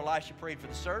before Elisha prayed for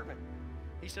the servant.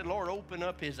 He said, Lord, open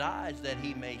up his eyes that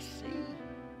he may see.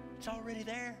 It's already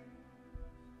there.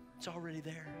 It's already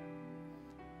there.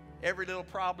 Every little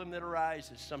problem that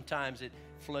arises, sometimes it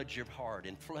floods your heart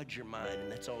and floods your mind,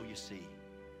 and that's all you see.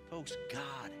 Folks,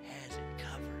 God has it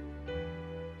covered.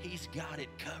 He's got it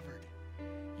covered.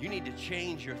 You need to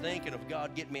change your thinking of,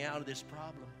 God, get me out of this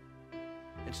problem.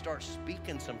 And start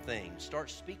speaking some things. Start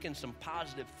speaking some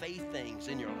positive faith things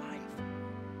in your life.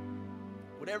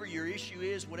 Whatever your issue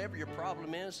is, whatever your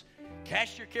problem is,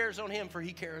 cast your cares on him, for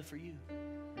he careth for you.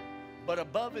 But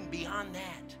above and beyond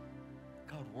that,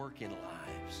 God, work in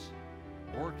lives.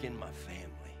 Work in my family.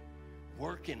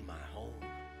 Work in my home.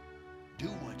 Do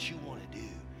what you want to do.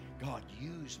 God,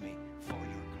 use me for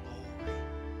your glory.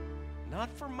 Not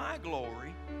for my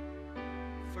glory,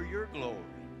 for your glory.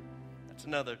 That's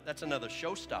another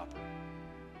showstopper.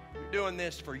 You're doing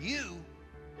this for you.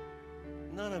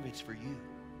 None of it's for you.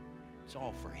 It's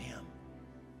all for him.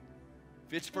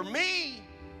 If it's for me,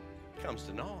 it comes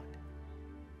to naught.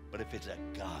 But if it's a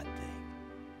God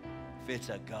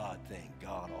thing,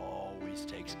 God always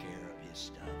takes care of his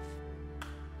stuff.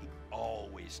 He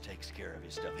always takes care of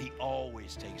his stuff. He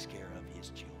always takes care of his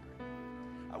children.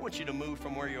 I want you to move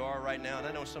from where you are right now. And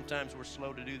I know sometimes we're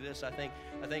slow to do this. I think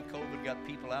COVID got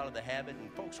people out of the habit. And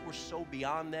folks, we're so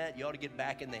beyond that. You ought to get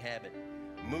back in the habit.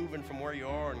 Moving from where you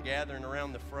are and gathering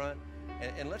around the front.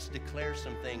 And let's declare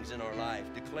some things in our life.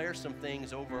 Declare some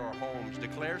things over our homes.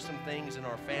 Declare some things in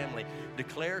our family.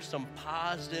 Declare some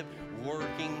positive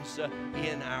workings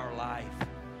in our life.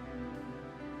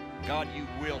 God, you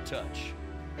will touch.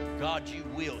 God, you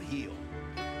will heal.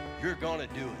 You're going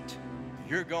to do it.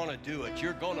 You're going to do it.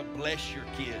 You're going to bless your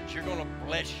kids. You're going to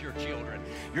bless your children.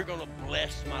 You're going to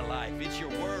bless my life. It's your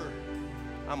word.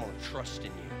 I'm going to trust in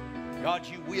you. God,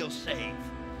 you will save.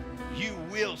 You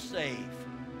will save.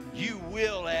 You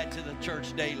will add to the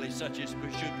church daily such as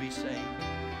should be saved.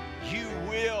 You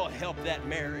will help that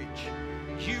marriage.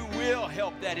 You will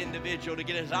help that individual to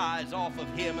get his eyes off of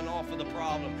him and off of the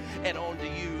problem and onto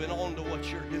you and onto what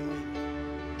you're doing.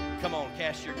 Come on,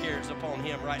 cast your cares upon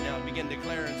him right now and begin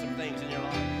declaring some things in your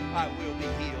life. I will be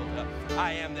healed.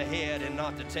 I am the head and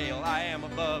not the tail. I am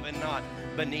above and not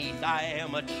beneath. I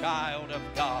am a child of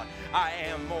God. I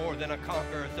am more than a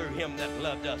conqueror through him that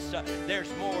loved us.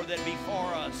 There's more that be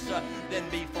for us than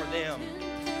be for them.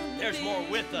 There's more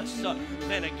with us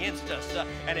than against us.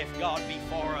 And if God be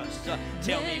for us,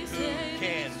 tell me who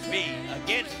can be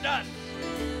against us.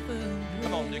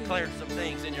 Come on, declare some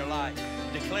things in your life.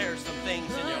 Declare some things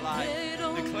in your life.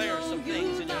 Declare some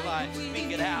things in your life.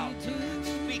 Speak it out.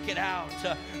 Speak it out.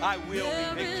 I will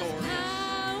be victorious.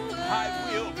 I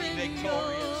will be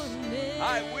victorious.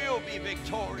 I will be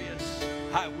victorious.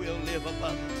 I will live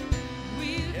above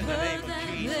it. In the name of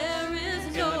Jesus.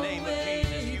 In the name of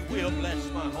Jesus, you will bless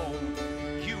my home.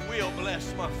 You will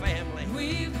bless my family. It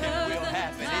will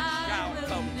happen. It shall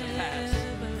come to pass.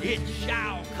 It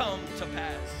shall come to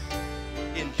pass.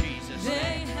 In Jesus'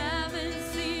 name.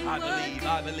 I believe,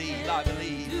 I believe, I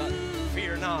believe.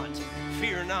 Fear not,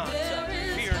 fear not,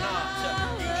 fear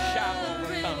not. You shall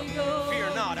overcome. Fear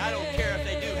not. I don't care if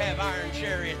they do have iron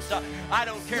chariots. I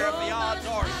don't care if the odds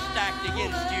are stacked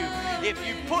against you. If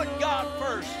you put God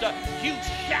first, you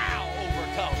shall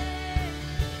overcome.